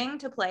soothing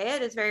to play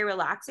it. It's very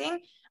relaxing.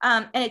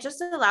 And it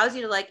just allows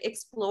you to like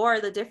explore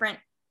the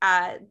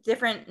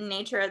different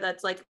nature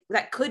that's like,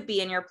 that could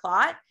be in your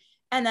plot.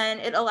 And then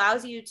it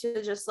allows you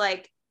to just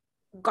like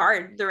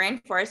guard the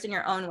rainforest in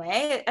your own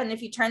way. And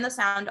if you turn the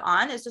sound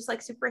on, it's just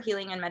like super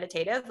healing and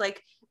meditative.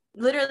 Like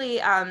literally,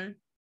 one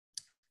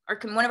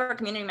of our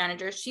community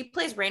managers, she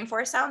plays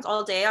rainforest sounds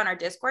all day on our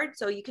Discord.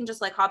 So you can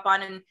just like hop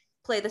on and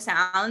play the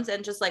sounds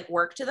and just like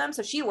work to them.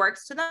 So she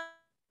works to them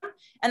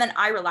and then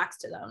I relax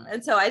to them.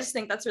 And so I just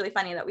think that's really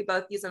funny that we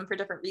both use them for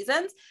different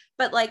reasons.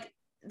 But like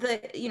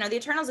the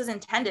Eternals is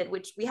intended,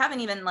 which we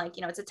haven't even like,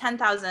 it's a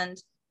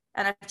 10,000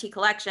 NFT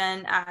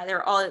collection.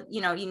 They're all,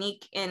 you know,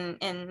 unique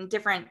in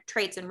different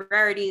traits and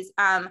rarities.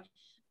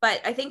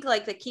 But I think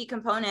like the key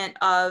component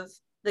of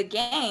the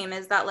game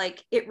is that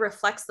like it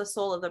reflects the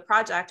soul of the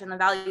project and the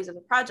values of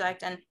the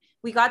project. And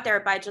we got there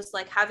by just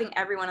like having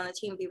everyone on the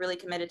team be really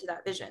committed to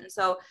that vision.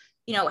 So,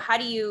 you know, how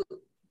do you,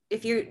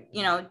 if you're,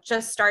 you know,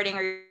 just starting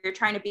or you're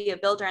trying to be a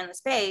builder in the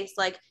space,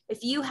 like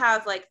if you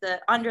have like the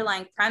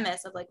underlying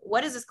premise of like,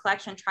 what is this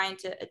collection trying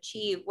to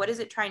achieve? What is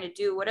it trying to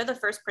do? What are the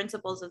first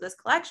principles of this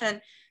collection?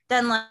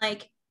 Then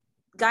like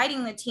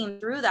guiding the team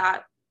through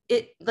that,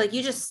 it like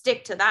you just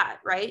stick to that,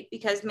 right?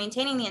 Because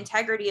maintaining the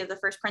integrity of the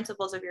first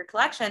principles of your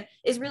collection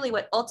is really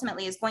what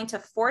ultimately is going to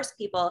force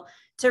people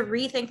to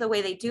rethink the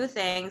way they do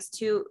things,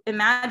 to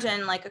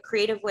imagine like a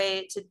creative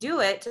way to do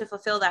it, to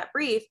fulfill that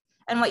brief.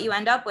 And what you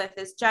end up with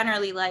is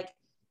generally like,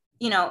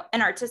 you know,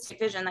 an artistic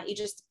vision that you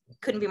just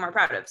couldn't be more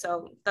proud of.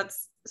 So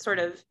that's sort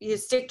of, you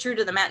stick true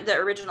to the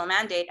original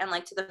mandate and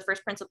like to the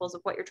first principles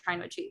of what you're trying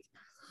to achieve.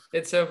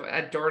 It's so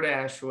at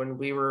DoorDash, when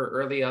we were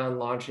early on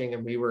launching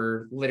and we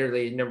were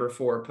literally number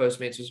 4,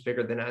 Postmates was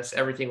bigger than us.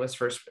 Everything was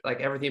first,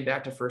 like everything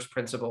back to first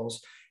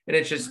principles. And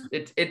it's just,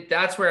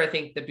 that's where I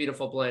think the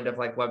beautiful blend of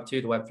like Web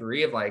 2 to Web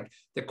 3 of like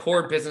the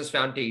core business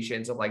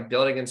foundations of like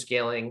building and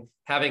scaling,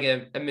 having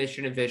a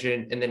mission and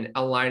vision, and then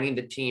aligning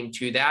the team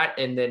to that.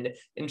 And then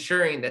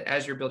ensuring that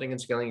as you're building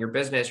and scaling your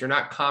business, you're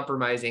not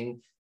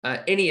compromising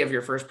any of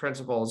your first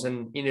principles,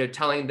 and, you know,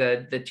 telling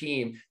the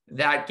team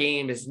that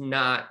game is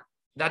not,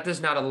 that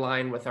does not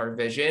align with our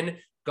vision,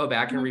 go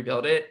back and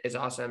rebuild it, is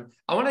awesome.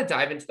 I want to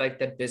dive into like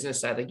the business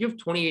side. Like you have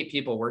 28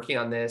 people working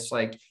on this,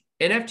 like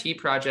NFT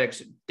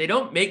projects, they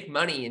don't make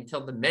money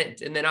until the mint.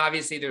 And then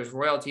obviously there's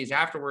royalties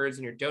afterwards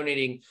and you're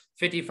donating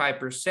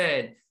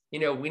 55%. You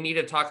know, we need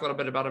to talk a little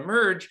bit about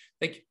Emerge.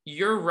 Like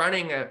you're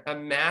running a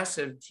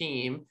massive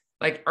team.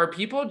 Like, are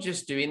people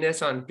just doing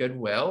this on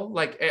goodwill?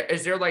 Like,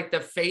 is there like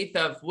the faith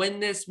of when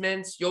this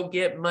mints, you'll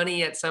get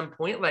money at some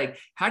point? Like,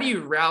 how do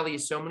you rally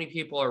so many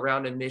people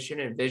around a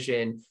mission and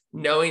vision,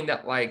 knowing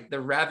that like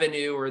the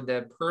revenue or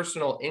the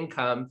personal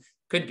income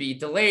could be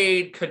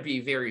delayed, could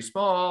be very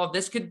small?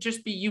 This could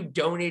just be you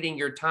donating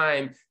your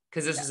time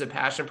because this is a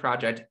passion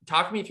project.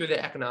 Talk me through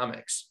the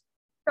economics.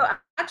 So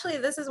actually,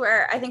 this is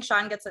where I think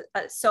Sean gets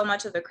so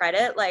much of the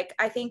credit. Like,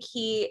 I think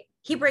he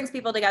brings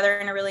people together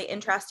in a really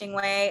interesting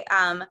way.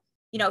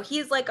 You know,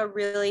 he's like a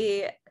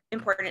really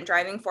important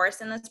driving force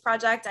in this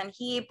project. And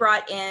he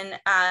brought in,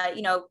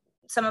 you know,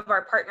 some of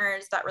our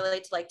partners that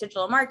relate to like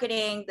digital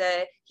marketing,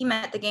 he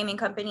met the gaming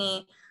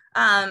company.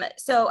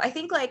 So I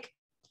think like,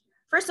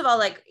 first of all,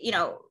 like, you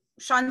know,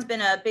 Sean's been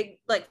a big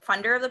like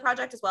funder of the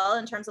project as well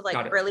in terms of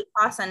like early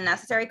costs and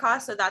necessary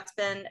costs. So that's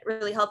been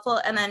really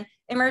helpful. And then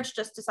Emerge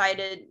just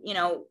decided, you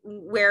know,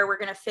 where we're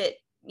going to fit,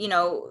 you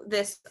know,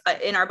 this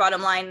in our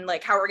bottom line,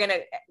 like how we're going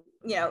to,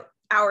 you know,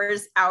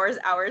 hours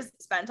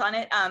spent on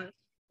it.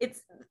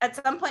 It's at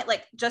some point,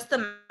 like just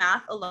the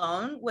math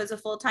alone was a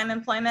full-time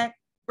employment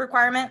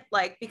requirement,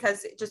 like,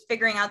 because just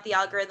figuring out the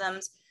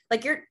algorithms,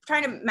 like you're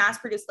trying to mass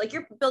produce, like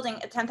you're building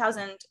a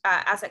 10,000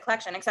 asset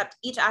collection, except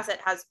each asset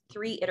has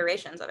 3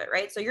 iterations of it,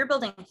 right? So you're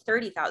building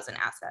 30,000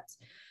 assets.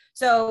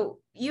 So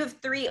you have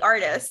 3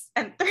 artists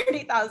and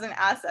 30,000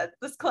 assets.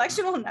 This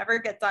collection will never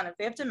get done if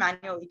they have to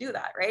manually do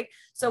that, right?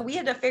 So we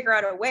had to figure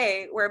out a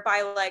way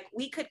whereby like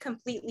we could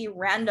completely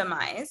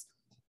randomize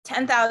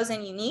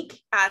 10,000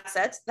 unique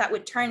assets that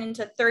would turn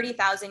into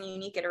 30,000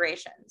 unique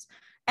iterations.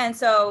 And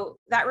so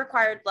that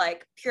required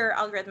like pure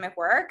algorithmic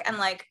work, and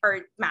like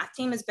our math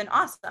team has been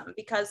awesome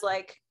because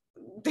like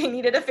they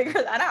needed to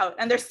figure that out.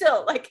 And they're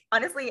still like,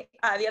 honestly,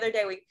 the other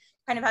day we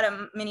kind of had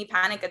a mini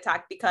panic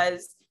attack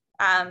because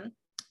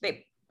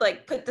they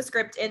like put the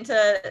script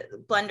into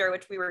Blender,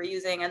 which we were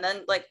using, and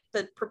then like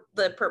the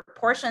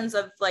proportions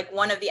of like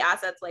one of the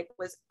assets like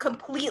was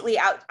completely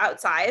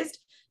outsized.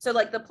 So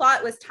like the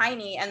plot was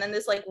tiny, and then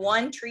this like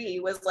one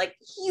tree was like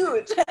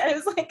huge. It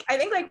was like, I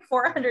think like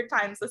 400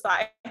 times the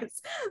size.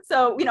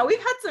 So, you know, we've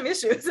had some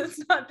issues.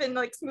 It's not been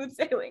like smooth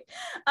sailing.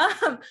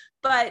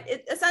 But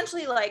it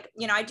essentially like,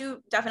 you know, I do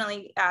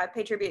definitely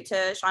pay tribute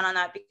to Sean on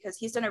that because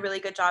he's done a really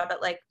good job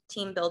at like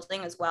team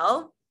building as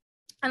well.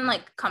 And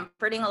like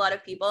comforting a lot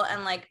of people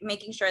and like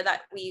making sure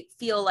that we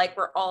feel like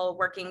we're all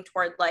working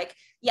toward like,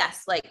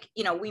 yes, like,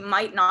 you know, we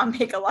might not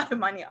make a lot of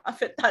money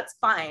off it. That's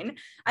fine.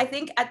 I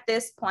think at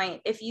this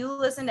point, if you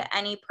listen to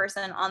any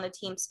person on the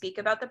team speak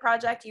about the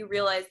project, you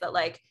realize that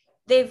like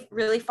they've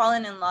really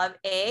fallen in love,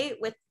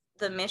 with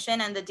the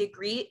mission and the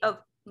degree of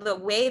the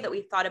way that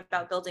we thought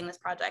about building this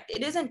project.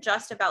 It isn't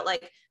just about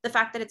like the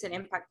fact that it's an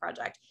impact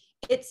project.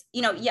 It's,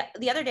 you know, yeah,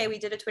 the other day we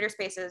did a Twitter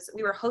Spaces,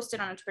 we were hosted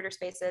on a Twitter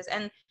Spaces,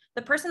 and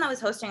the person that was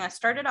hosting us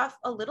started off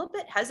a little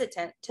bit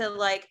hesitant to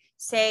like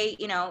say,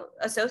 you know,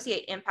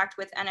 associate impact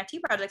with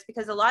NFT projects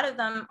because a lot of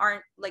them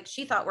aren't, like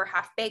she thought were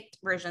half-baked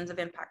versions of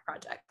impact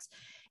projects.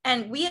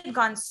 And we had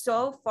gone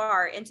so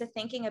far into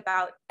thinking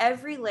about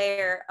every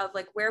layer of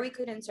like where we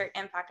could insert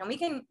impact, and we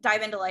can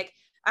dive into like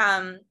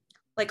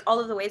like all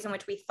of the ways in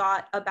which we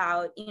thought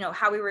about, you know,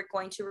 how we were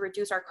going to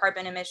reduce our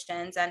carbon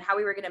emissions and how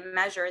we were going to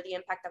measure the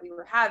impact that we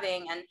were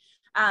having.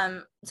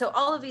 And so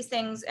all of these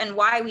things, and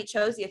why we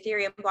chose the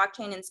Ethereum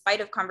blockchain in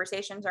spite of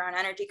conversations around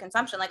energy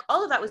consumption, like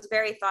all of that was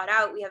very thought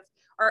out. We have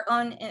our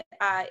own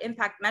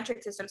impact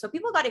metric system. So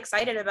people got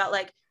excited about,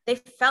 like, they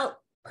felt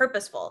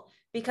purposeful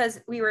because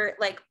we were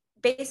like,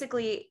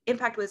 basically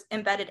impact was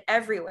embedded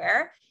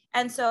everywhere.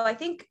 And so I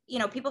think, you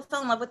know, people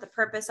fell in love with the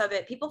purpose of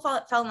it. People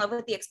fell in love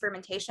with the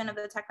experimentation of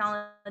the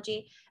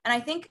technology. And I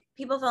think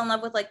people fell in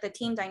love with like the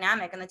team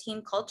dynamic and the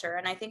team culture.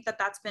 And I think that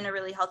that's been a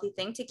really healthy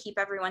thing to keep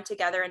everyone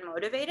together and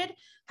motivated,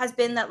 has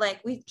been that like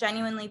we've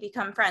genuinely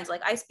become friends.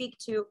 Like I speak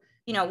to,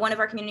 you know, one of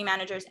our community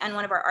managers and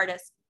one of our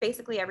artists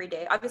basically every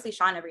day, obviously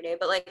Sean every day,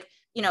 but like,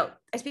 you know,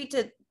 I speak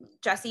to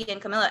Jesse and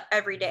Camilla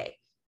every day.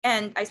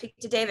 And I speak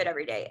to David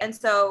every day. And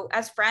so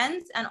as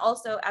friends and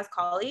also as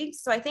colleagues.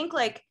 So I think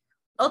like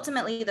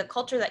ultimately the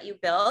culture that you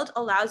build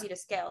allows you to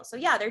scale. So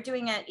yeah, they're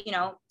doing it, you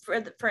know,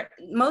 for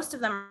most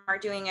of them are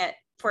doing it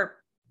for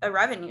a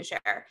revenue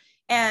share.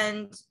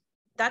 And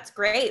that's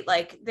great.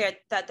 Like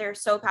that they're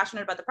so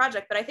passionate about the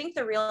project. But I think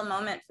the real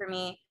moment for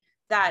me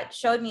that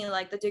showed me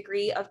like the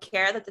degree of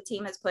care that the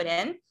team has put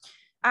in.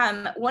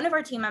 One of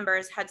our team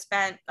members had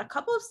spent a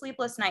couple of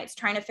sleepless nights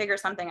trying to figure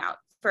something out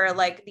for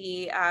like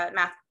the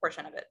math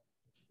portion of it.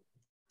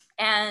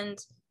 And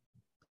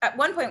at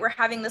one point we're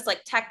having this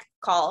like tech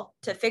call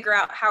to figure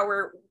out how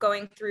we're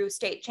going through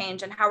state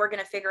change and how we're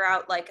going to figure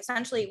out, like,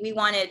 essentially we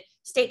wanted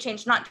state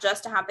change not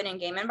just to happen in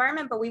game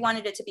environment, but we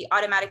wanted it to be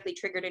automatically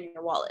triggered in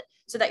your wallet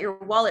so that your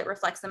wallet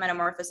reflects the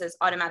metamorphosis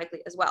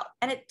automatically as well.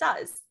 And it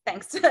does,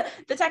 thanks to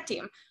the tech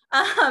team.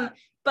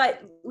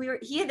 But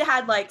he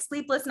had like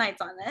sleepless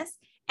nights on this,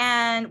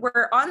 and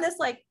we're on this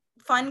like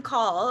fun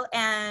call,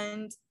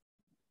 and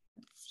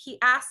he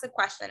asks a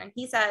question and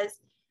he says,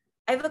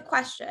 I have a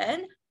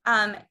question.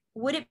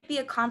 Would it be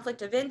a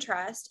conflict of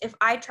interest if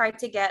I tried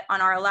to get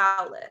on our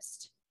allow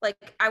list?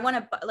 Like, I want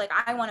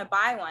to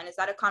buy one. Is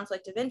that a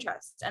conflict of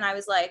interest? And I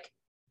was like,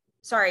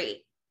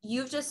 sorry,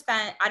 you've just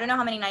spent, I don't know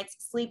how many nights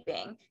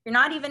sleeping. You're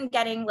not even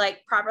getting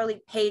like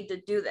properly paid to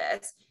do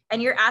this.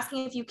 And you're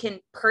asking if you can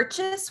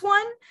purchase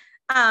one.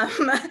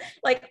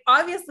 Like,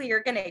 obviously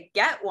you're going to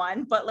get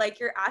one, but like,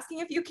 you're asking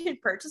if you can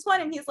purchase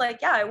one. And he's like,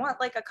 yeah, I want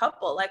like a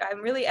couple, like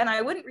I'm really, and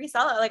I wouldn't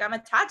resell it. Like I'm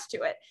attached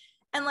to it.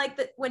 And like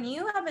when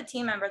you have a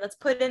team member that's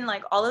put in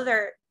like all of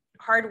their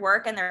hard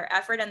work and their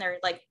effort and their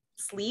like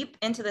sleep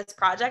into this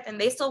project, and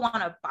they still want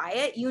to buy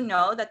it, you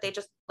know that they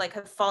just like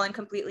have fallen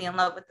completely in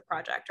love with the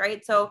project,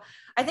 right? So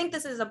I think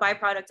this is a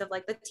byproduct of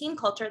like the team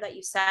culture that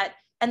you set,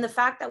 and the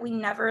fact that we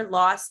never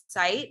lost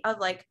sight of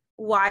like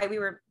why we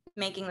were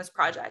making this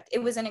project.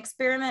 It was an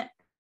experiment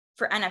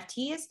for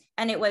NFTs,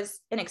 and it was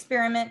an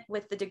experiment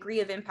with the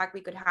degree of impact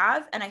we could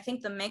have. And I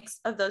think the mix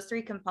of those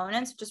three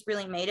components just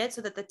really made it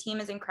so that the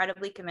team is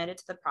incredibly committed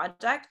to the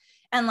project.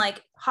 And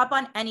like, hop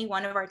on any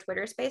one of our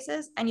Twitter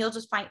spaces and you'll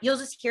just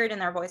hear it in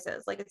their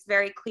voices. Like, it's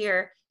very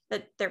clear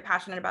that they're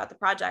passionate about the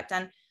project.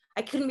 And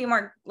I couldn't be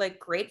more like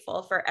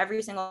grateful for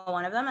every single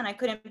one of them. And I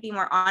couldn't be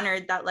more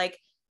honored that like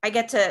I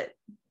get to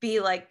be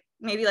like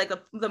maybe like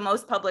the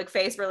most public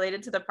face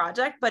related to the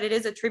project, but it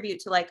is a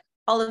tribute to like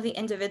all of the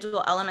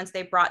individual elements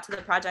they brought to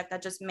the project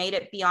that just made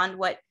it beyond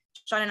what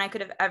Sean and I could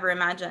have ever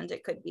imagined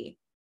it could be.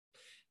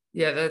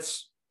 Yeah,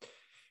 that's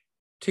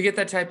to get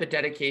that type of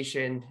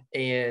dedication,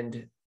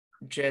 and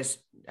just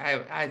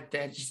I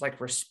just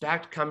like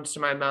respect comes to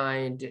my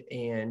mind,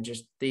 and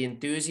just the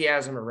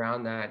enthusiasm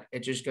around that. It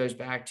just goes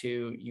back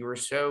to, you were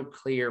so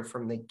clear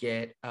from the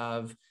get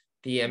of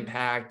the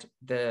impact,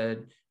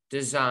 the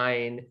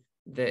design,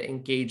 the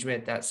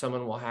engagement that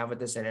someone will have with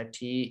this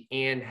NFT,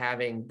 and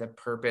having the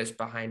purpose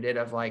behind it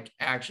of like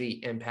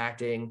actually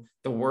impacting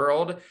the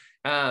world.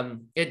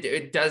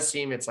 It does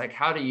seem, it's like,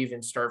 how do you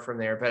even start from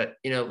there? But,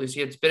 you know,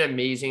 Lucy, it's been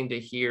amazing to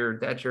hear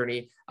that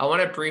journey. I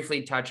want to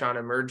briefly touch on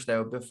Emerge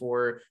though,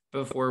 before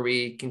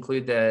we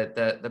conclude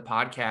the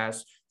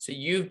podcast. So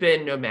you've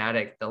been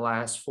nomadic the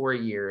last 4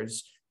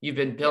 years. You've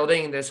been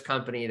building this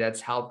company that's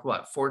helped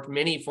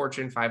many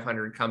Fortune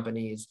 500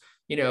 companies.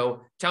 You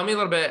know, tell me a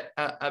little bit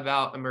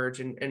about Emerge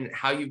and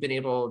how you've been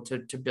able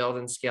to build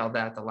and scale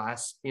that the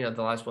last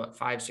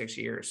 5-6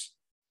 years.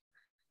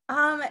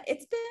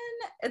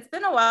 It's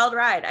been a wild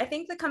ride. I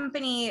think the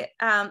company,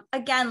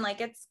 again, like,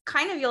 it's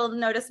kind of, you'll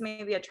notice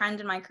maybe a trend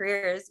in my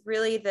career is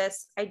really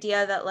this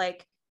idea that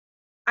like,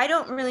 I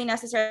don't really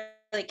necessarily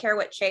care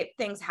what shape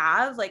things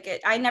have. Like,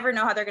 I never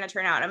know how they're going to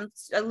turn out.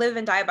 I live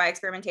and die by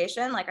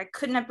experimentation. Like, I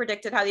couldn't have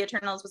predicted how the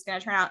Eternals was going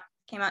to turn out.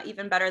 Came out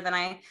even better than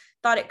I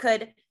thought it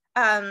could.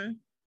 And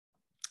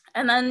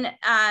then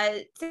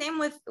same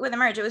with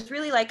Emerge. It was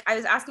really like, I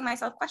was asking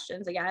myself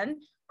questions again.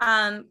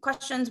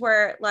 Questions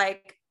where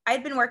like,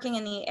 I'd been working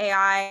in the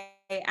AI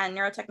and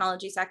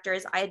neurotechnology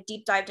sectors. I had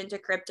deep dived into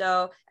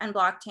crypto and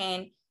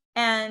blockchain.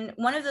 And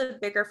one of the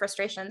bigger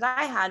frustrations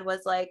I had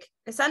was like,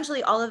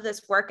 essentially all of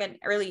this work and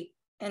early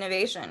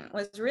innovation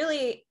was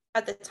really,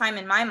 at the time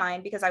in my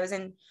mind, because I was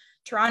in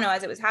Toronto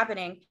as it was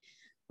happening,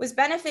 was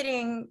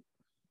benefiting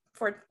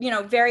for, you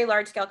know, very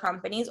large scale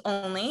companies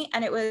only.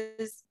 And it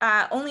was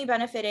only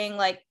benefiting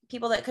like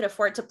people that could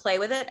afford to play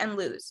with it and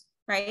lose,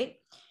 right?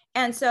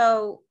 And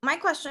so my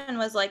question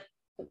was like,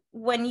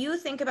 when you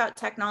think about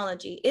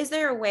technology, is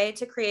there a way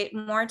to create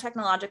more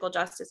technological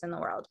justice in the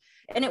world?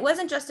 And it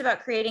wasn't just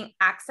about creating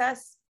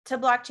access to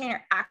blockchain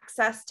or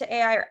access to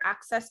AI or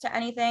access to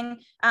anything.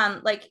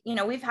 Like, you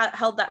know, we've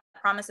held that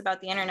promise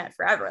about the internet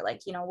forever.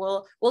 Like, you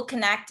know, we'll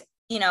connect,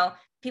 you know,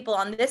 people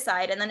on this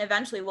side, and then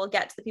eventually we'll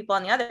get to the people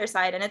on the other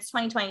side. And it's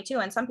 2022,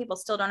 and some people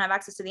still don't have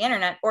access to the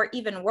internet, or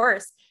even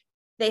worse,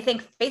 they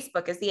think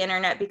Facebook is the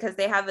internet because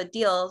they have a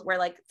deal where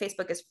like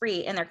Facebook is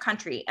free in their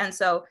country. And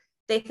so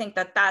they think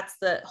that that's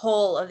the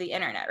whole of the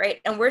internet, right?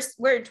 And we're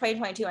in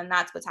 2022, and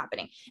that's what's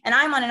happening. And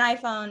I'm on an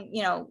iPhone,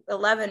 you know,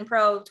 11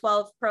 Pro,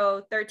 12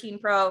 Pro, 13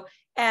 Pro,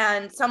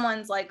 and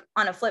someone's like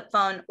on a flip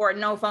phone or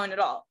no phone at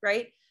all,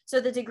 right? So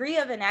the degree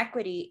of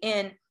inequity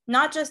in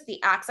not just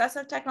the access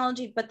of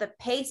technology, but the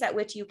pace at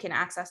which you can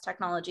access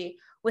technology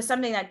was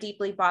something that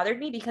deeply bothered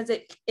me, because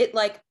it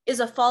like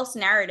is a false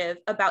narrative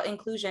about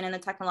inclusion in the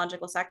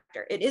technological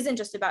sector. It isn't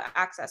just about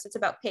access, it's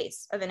about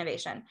pace of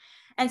innovation.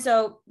 And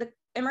so the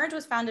Emerge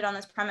was founded on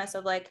this premise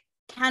of like,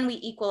 can we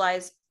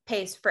equalize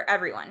pace for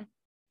everyone?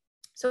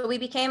 So we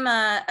became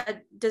a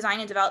design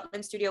and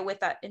development studio with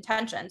that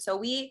intention. So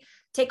we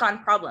take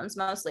on problems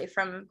mostly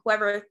from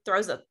whoever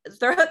throws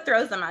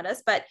them at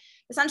us. But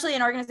essentially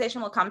an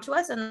organization will come to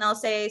us and they'll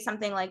say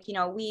something like, you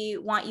know, we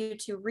want you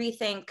to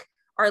rethink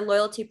our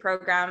loyalty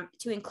program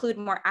to include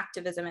more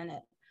activism in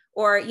it.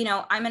 Or, you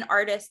know, I'm an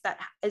artist that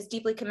is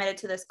deeply committed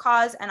to this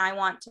cause, and I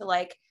want to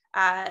like,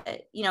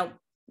 you know,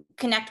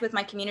 connect with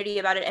my community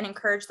about it and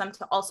encourage them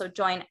to also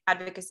join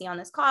advocacy on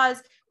this cause.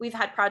 We've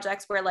had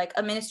projects where like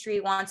a ministry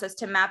wants us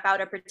to map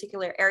out a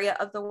particular area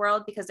of the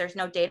world because there's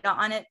no data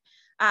on it,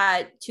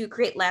 to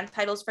create land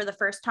titles for the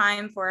first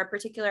time for a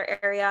particular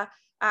area.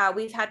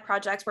 We've had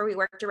projects where we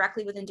work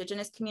directly with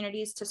Indigenous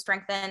communities to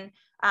strengthen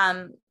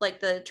like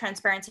the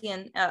transparency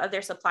of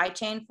their supply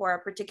chain for a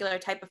particular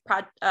type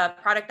of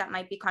product that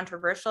might be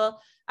controversial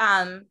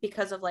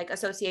because of like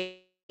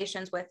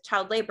associations with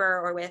child labor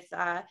or with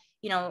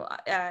you know,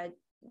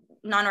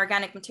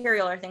 non-organic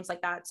material or things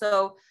like that.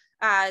 So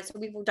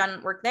we've done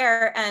work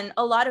there. And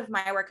a lot of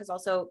my work has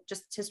also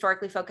just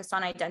historically focused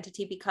on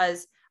identity,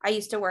 because I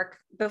used to work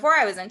before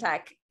I was in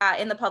tech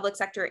in the public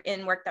sector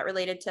in work that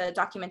related to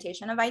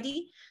documentation of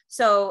ID.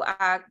 So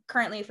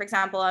currently, for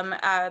example, I'm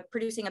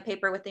producing a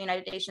paper with the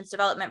United Nations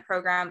Development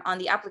Program on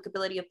the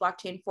applicability of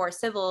blockchain for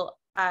civil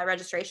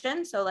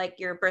registration. So like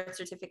your birth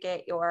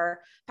certificate,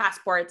 your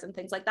passports and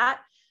things like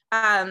that.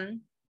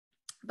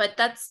 But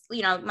that's,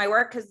 you know, my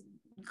work has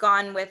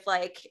gone with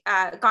like,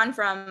 gone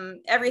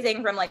from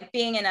everything from like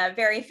being in a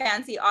very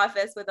fancy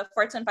office with a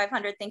Fortune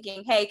 500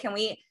 thinking, hey, can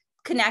we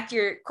connect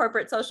your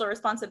corporate social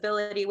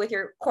responsibility with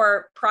your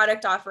core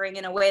product offering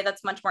in a way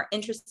that's much more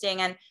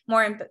interesting and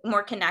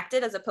more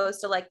connected, as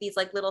opposed to like these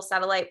like little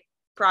satellite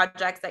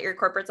projects that your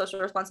corporate social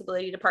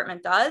responsibility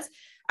department does.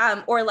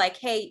 Or like,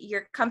 hey,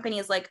 your company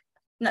is like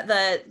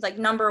the like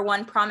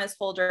 #1 promise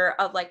holder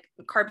of like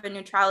carbon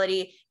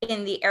neutrality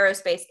in the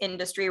aerospace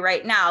industry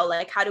right now.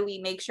 Like, how do we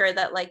make sure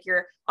that like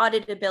your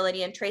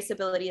auditability and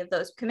traceability of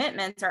those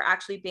commitments are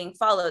actually being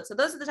followed? So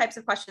those are the types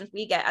of questions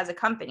we get as a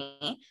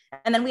company.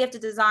 And then we have to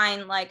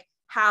design like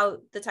how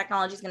the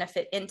technology is going to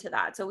fit into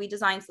that. So we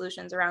design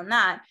solutions around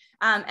that.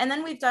 And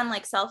then we've done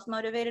like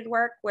self-motivated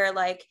work where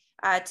like,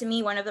 to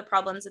me, one of the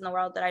problems in the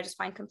world that I just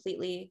find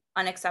completely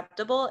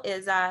unacceptable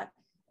is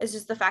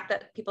just the fact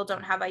that people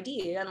don't have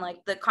ID, and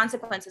like the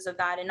consequences of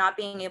that, and not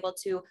being able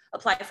to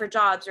apply for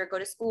jobs or go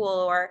to school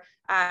or,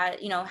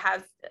 you know,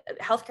 have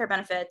healthcare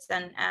benefits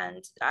and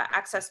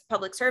access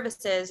public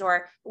services,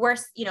 or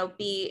worse, you know,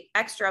 be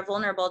extra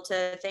vulnerable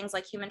to things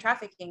like human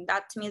trafficking.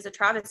 That to me is a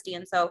travesty.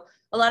 And so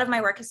a lot of my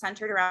work is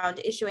centered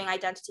around issuing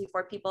identity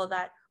for people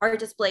that are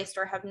displaced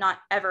or have not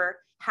ever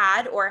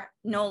had or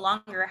no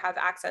longer have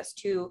access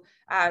to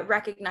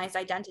recognized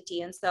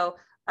identity. And so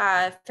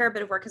a fair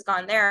bit of work has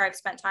gone there. I've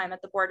spent time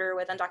at the border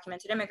with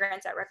undocumented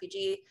immigrants, at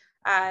refugee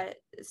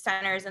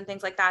centers and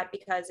things like that,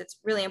 because it's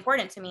really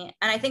important to me.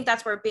 And I think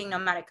that's where being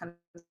nomadic comes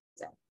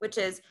in, which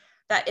is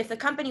that if the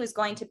company was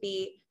going to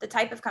be the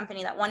type of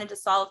company that wanted to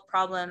solve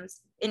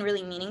problems in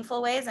really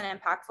meaningful ways and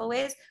impactful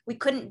ways, we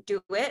couldn't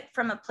do it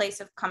from a place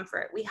of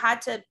comfort. We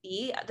had to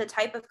be the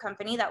type of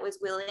company that was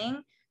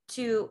willing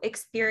to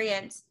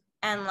experience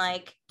and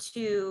like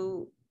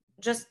to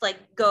just like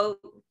go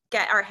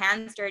get our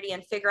hands dirty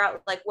and figure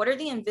out like what are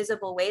the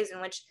invisible ways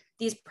in which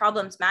these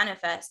problems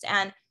manifest,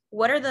 and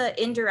what are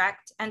the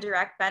indirect and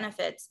direct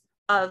benefits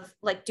of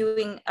like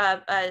doing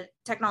a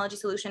technology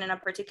solution in a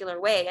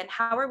particular way, and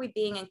how are we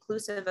being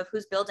inclusive of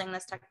who's building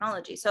this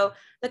technology. So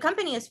the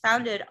company is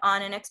founded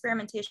on an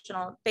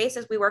experimentational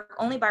basis. We work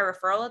only by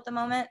referral at the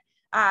moment,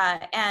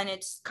 and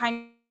it's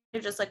kind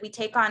of just like we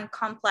take on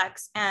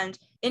complex and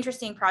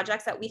interesting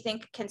projects that we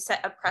think can set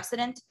a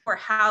precedent for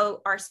how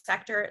our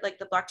sector, like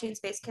the blockchain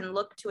space, can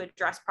look to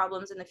address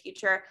problems in the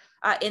future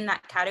in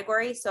that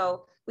category.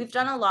 So we've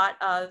done a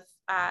lot of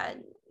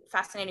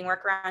fascinating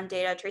work around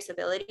data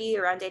traceability,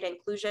 around data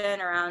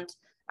inclusion, around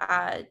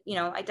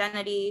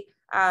identity.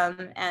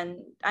 And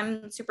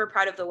I'm super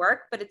proud of the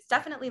work, but it's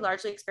definitely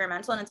largely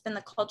experimental, and it's been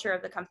the culture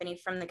of the company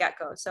from the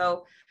get-go.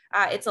 So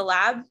it's a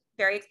lab,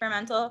 very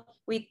experimental.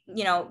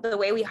 The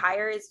way we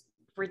hire is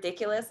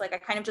ridiculous. Like I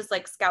kind of just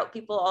like scout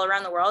people all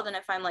around the world, and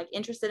if I'm like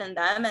interested in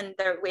them and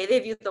the way they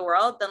view the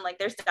world, then like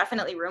there's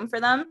definitely room for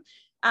them,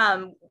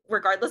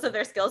 regardless of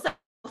their skill set.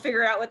 We'll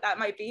figure out what that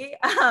might be.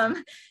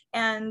 And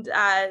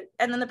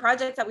then the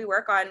projects that we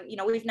work on,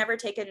 we've never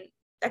taken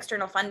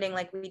external funding.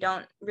 Like we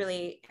don't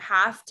really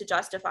have to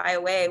justify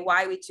away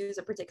why we choose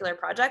a particular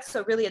project.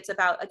 So really it's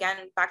about, again,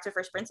 back to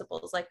first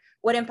principles, like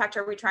what impact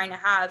are we trying to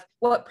have?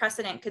 What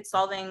precedent could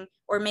solving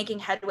or making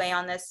headway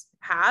on this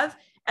have?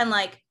 And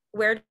like,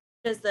 where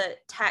does the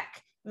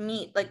tech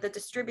meet, like the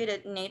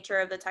distributed nature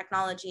of the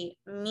technology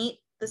meet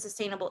the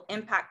sustainable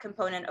impact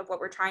component of what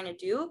we're trying to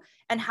do?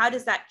 And how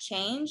does that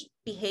change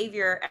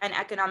behavior and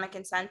economic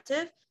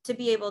incentive to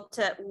be able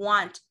to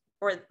want,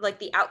 or like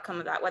the outcome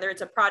of that, whether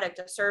it's a product,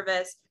 a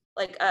service,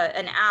 like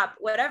an app,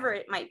 whatever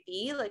it might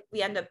be, like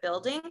we end up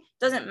building,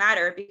 doesn't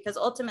matter, because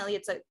ultimately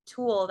it's a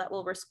tool that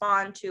will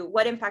respond to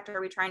what impact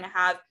are we trying to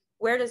have,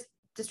 where does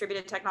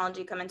distributed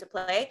technology come into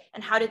play,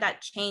 and how did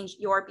that change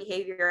your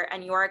behavior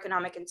and your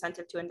economic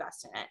incentive to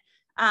invest in it.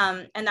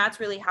 And that's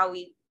really how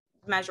we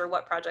measure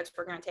what projects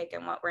we're going to take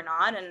and what we're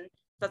not. And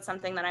that's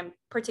something that I'm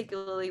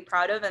particularly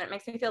proud of, and it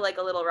makes me feel like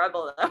a little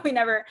rebel that we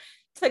never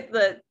took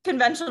the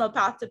conventional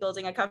path to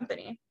building a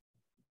company.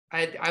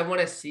 I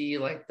want to see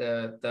like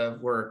the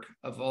work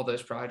of all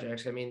those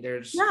projects. I mean,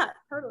 there's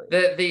totally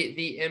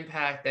the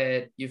impact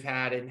that you've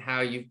had and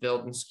how you've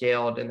built and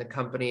scaled and the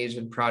companies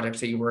and projects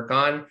that you work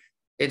on.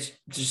 It's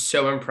just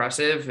so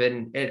impressive,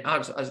 and it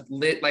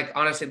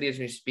honestly leaves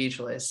me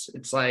speechless.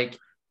 It's like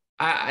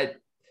I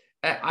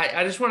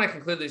just want to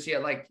conclude this. Yeah,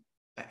 like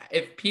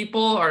if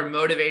people are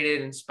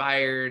motivated,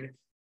 inspired,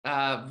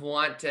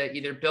 want to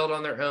either build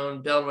on their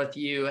own, build with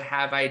you,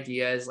 have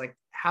ideas, like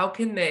how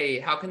can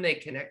they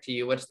connect to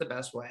you? What's the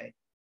best way?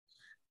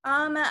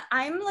 I'm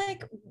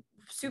like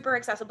super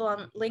accessible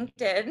on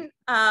LinkedIn.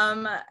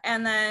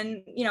 And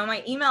then,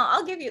 my email,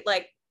 I'll give you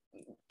like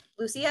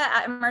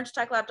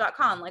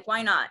Lucia@emergetechlab.com. Like,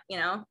 why not?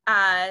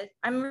 I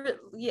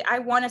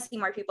want to see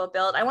more people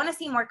build. I want to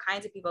see more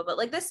kinds of people, but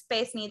like this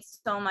space needs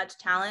so much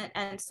talent,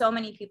 and so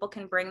many people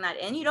can bring that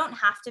in. You don't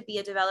have to be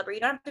a developer. You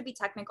don't have to be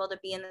technical to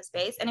be in the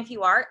space. And if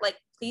you are, like,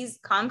 please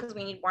come, because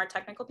we need more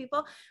technical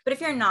people. But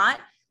if you're not,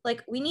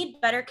 like, we need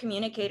better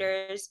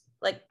communicators.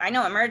 Like, I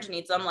know Emerge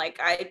needs them.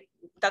 Like,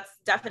 that's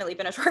definitely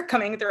been a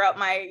shortcoming throughout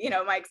my,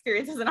 my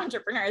experience as an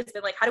entrepreneur. It's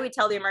been like, how do we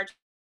tell the Emerge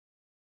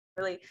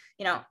really,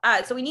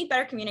 so we need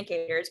better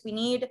communicators. We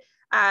need,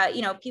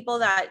 people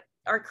that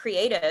are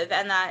creative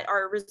and that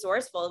are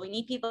resourceful. We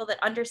need people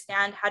that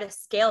understand how to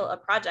scale a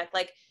project.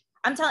 Like,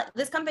 I'm telling,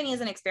 this company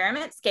is an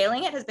experiment.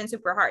 Scaling it has been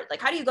super hard.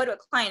 Like, how do you go to a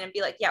client and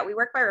be like, yeah, we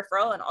work by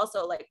referral, and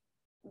also like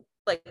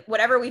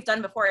whatever we've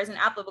done before isn't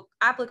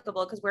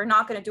applicable because we're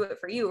not going to do it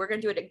for you. We're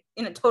going to do it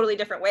in a totally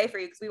different way for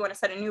you because we want to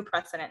set a new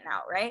precedent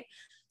now, right?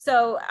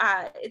 So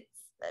it's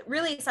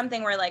really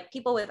something where like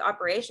people with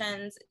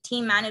operations,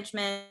 team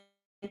management,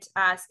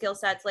 skill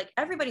sets, like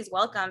everybody's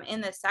welcome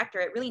in this sector.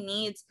 It really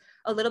needs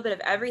a little bit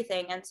of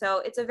everything. And so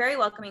it's a very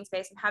welcoming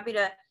space. I'm happy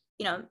to,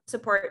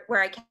 support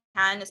where I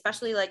can,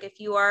 especially like if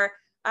you are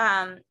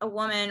a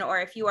woman, or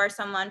if you are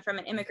someone from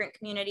an immigrant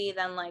community,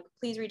 then like,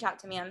 please reach out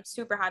to me. I'm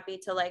super happy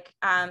to like,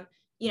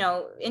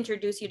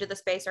 introduce you to the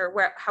space,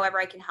 or however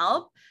I can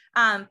help.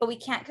 But we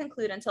can't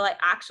conclude until I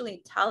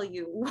actually tell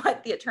you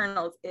what the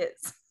Eternals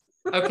is.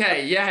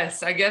 Okay.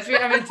 Yes. I guess we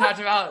haven't talked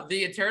about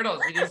the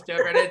Eternals. We just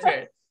jumped right into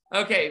it.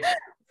 Okay.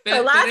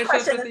 The last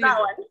question is that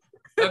one.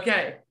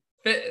 Okay.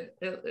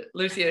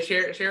 Lucia,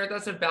 share with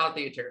us about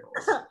the Eternals.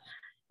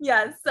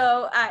 Yeah,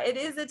 so it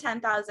is a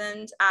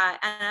 10,000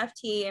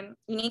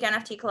 unique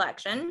NFT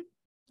collection.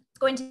 It's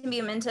going to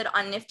be minted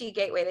on Nifty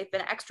Gateway. They've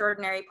been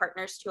extraordinary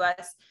partners to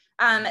us.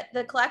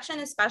 The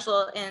collection is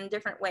special in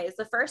different ways.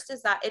 The first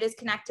is that it is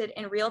connected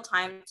in real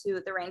time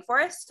to the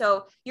rainforest.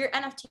 So your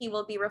NFT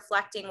will be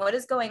reflecting what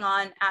is going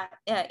on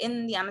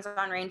in the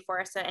Amazon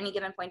rainforest at any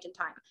given point in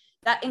time.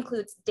 That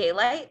includes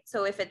daylight.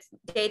 So if it's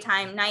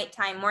daytime,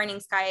 nighttime, morning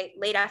sky,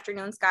 late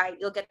afternoon sky,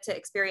 you'll get to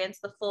experience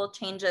the full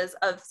changes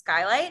of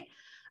skylight.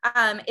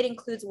 It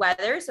includes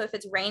weather. So if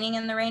it's raining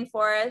in the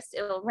rainforest,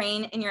 it will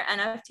rain in your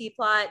NFT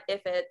plot.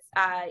 If it's,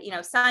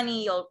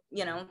 sunny, you'll,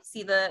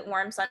 see the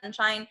warm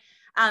sunshine.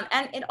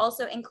 And it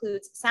also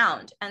includes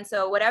sound. And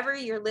so whatever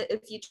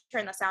if you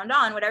turn the sound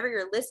on, whatever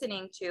you're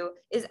listening to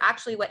is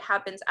actually what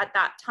happens at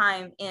that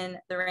time in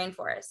the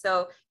rainforest.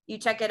 So you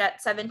check it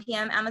at 7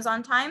 p.m.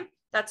 Amazon time.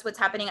 That's what's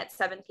happening at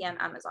 7 p.m.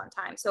 Amazon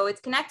time. So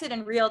it's connected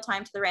in real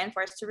time to the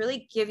rainforest to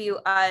really give you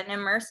an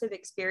immersive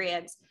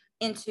experience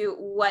into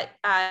what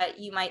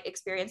you might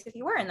experience if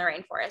you were in the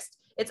rainforest.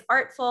 It's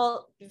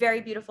artful,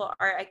 very beautiful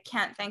art. I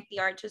can't thank the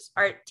art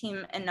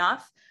team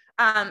enough.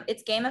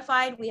 It's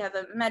gamified. We have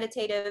a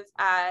meditative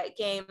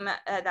game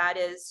that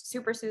is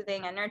super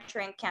soothing and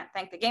nurturing. Can't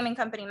thank the gaming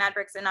company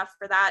Madbricks enough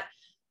for that.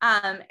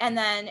 And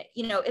then,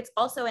 it's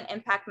also an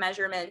impact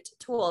measurement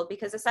tool,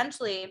 because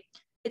essentially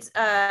it's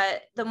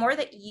the more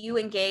that you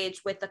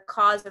engage with the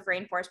cause of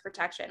rainforest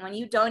protection, when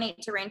you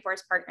donate to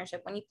Rainforest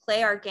Partnership, when you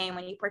play our game,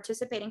 when you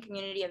participate in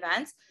community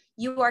events,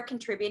 you are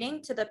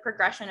contributing to the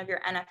progression of your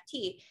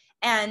NFT.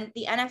 And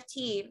the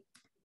NFT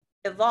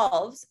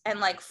evolves and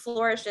like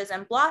flourishes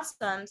and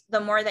blossoms the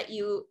more that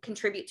you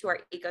contribute to our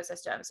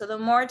ecosystem. So the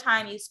more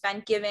time you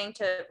spend giving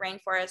to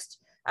rainforest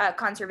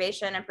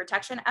conservation and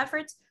protection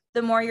efforts,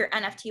 the more your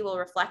NFT will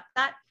reflect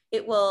that.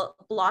 It will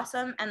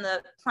blossom, and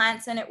the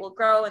plants in it will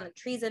grow, and the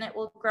trees in it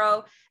will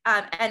grow.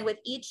 And with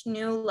each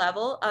new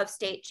level of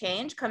state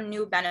change come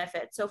new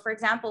benefits. So for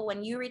example,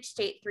 when you reach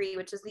state 3,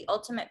 which is the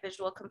ultimate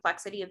visual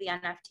complexity of the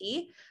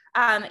NFT,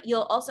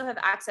 you'll also have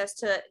access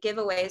to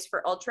giveaways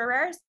for ultra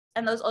rares.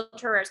 And those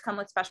ultra rares come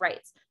with special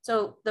rights.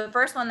 So the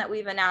first one that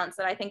we've announced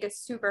that I think is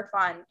super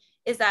fun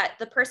is that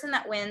the person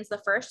that wins the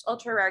first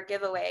ultra rare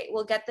giveaway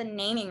will get the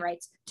naming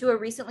rights to a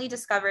recently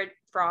discovered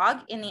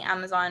frog in the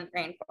Amazon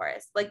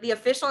rainforest, like the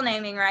official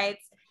naming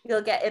rights.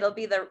 It'll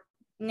be the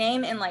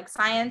name in like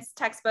science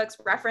textbooks,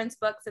 reference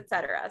books,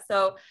 etc.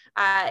 So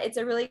it's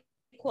a really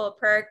cool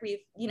perk. We've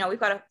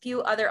got a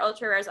few other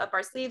ultra rares up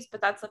our sleeves, but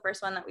that's the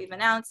first one that we've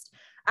announced.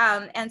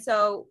 And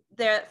so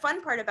the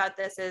fun part about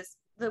this is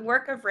the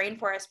work of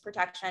rainforest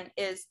protection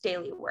is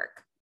daily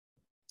work.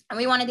 And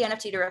we wanted the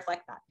NFT to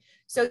reflect that.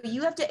 So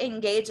you have to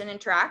engage and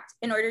interact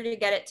in order to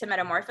get it to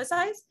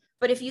metamorphosize.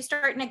 But if you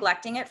start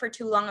neglecting it for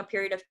too long a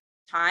period of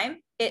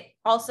time, it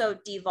also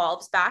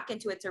devolves back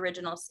into its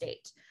original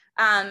state.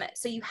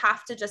 So you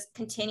have to just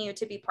continue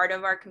to be part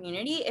of our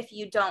community if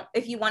you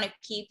want to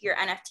keep your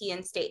NFT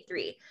in state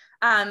 3,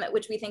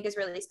 which we think is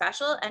really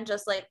special and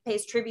just like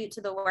pays tribute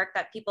to the work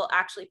that people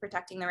actually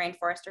protecting the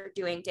rainforest are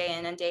doing day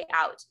in and day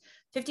out.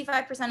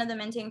 55% of the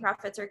minting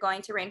profits are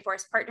going to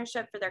Rainforest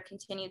Partnership for their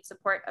continued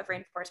support of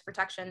rainforest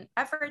protection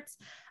efforts.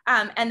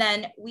 And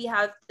then we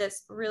have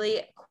this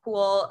really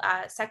cool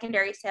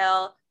secondary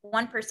sale,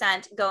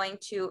 1% going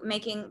to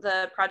making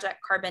the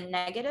project carbon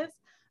negative.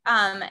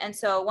 And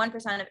so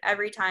 1% of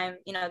every time,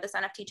 this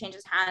NFT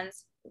changes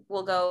hands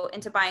will go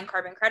into buying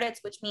carbon credits,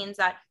 which means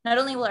that not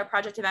only will our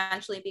project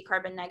eventually be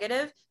carbon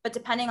negative, but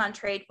depending on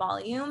trade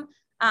volume,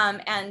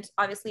 and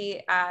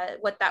obviously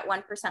what that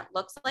 1%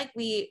 looks like,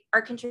 we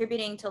are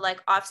contributing to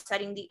like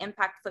offsetting the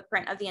impact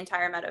footprint of the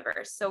entire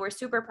metaverse. So we're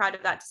super proud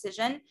of that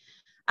decision.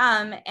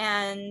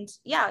 And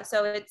yeah,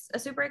 so it's a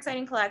super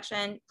exciting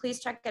collection. Please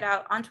check it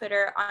out on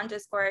Twitter, on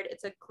Discord.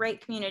 It's a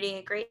great community,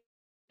 a great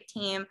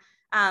team.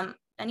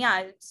 And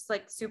yeah, it's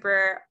like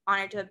super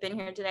honored to have been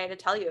here today to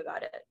tell you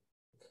about it.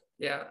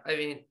 Yeah, I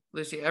mean,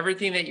 Lucy,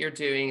 everything that you're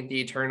doing, the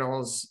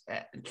Eternals,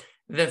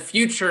 the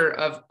future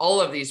of all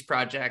of these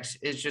projects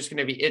is just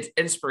going to it's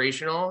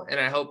inspirational. And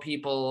I hope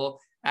people,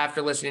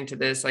 after listening to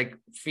this, like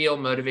feel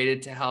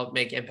motivated to help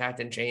make impact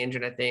and change.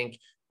 And I think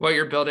what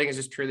you're building is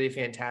just truly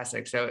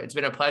fantastic. So it's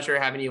been a pleasure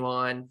having you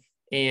on,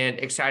 and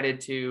excited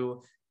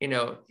to,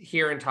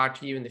 hear and talk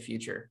to you in the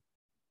future.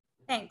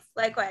 Thanks.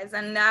 Likewise.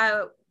 And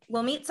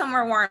we'll meet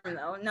somewhere warm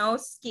though. No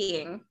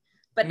skiing,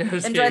 but no enjoy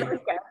skiing. the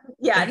weekend.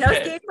 Yeah, okay. No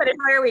skiing, but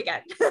enjoy your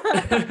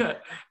weekend.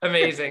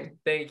 Amazing.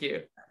 Thank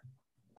you.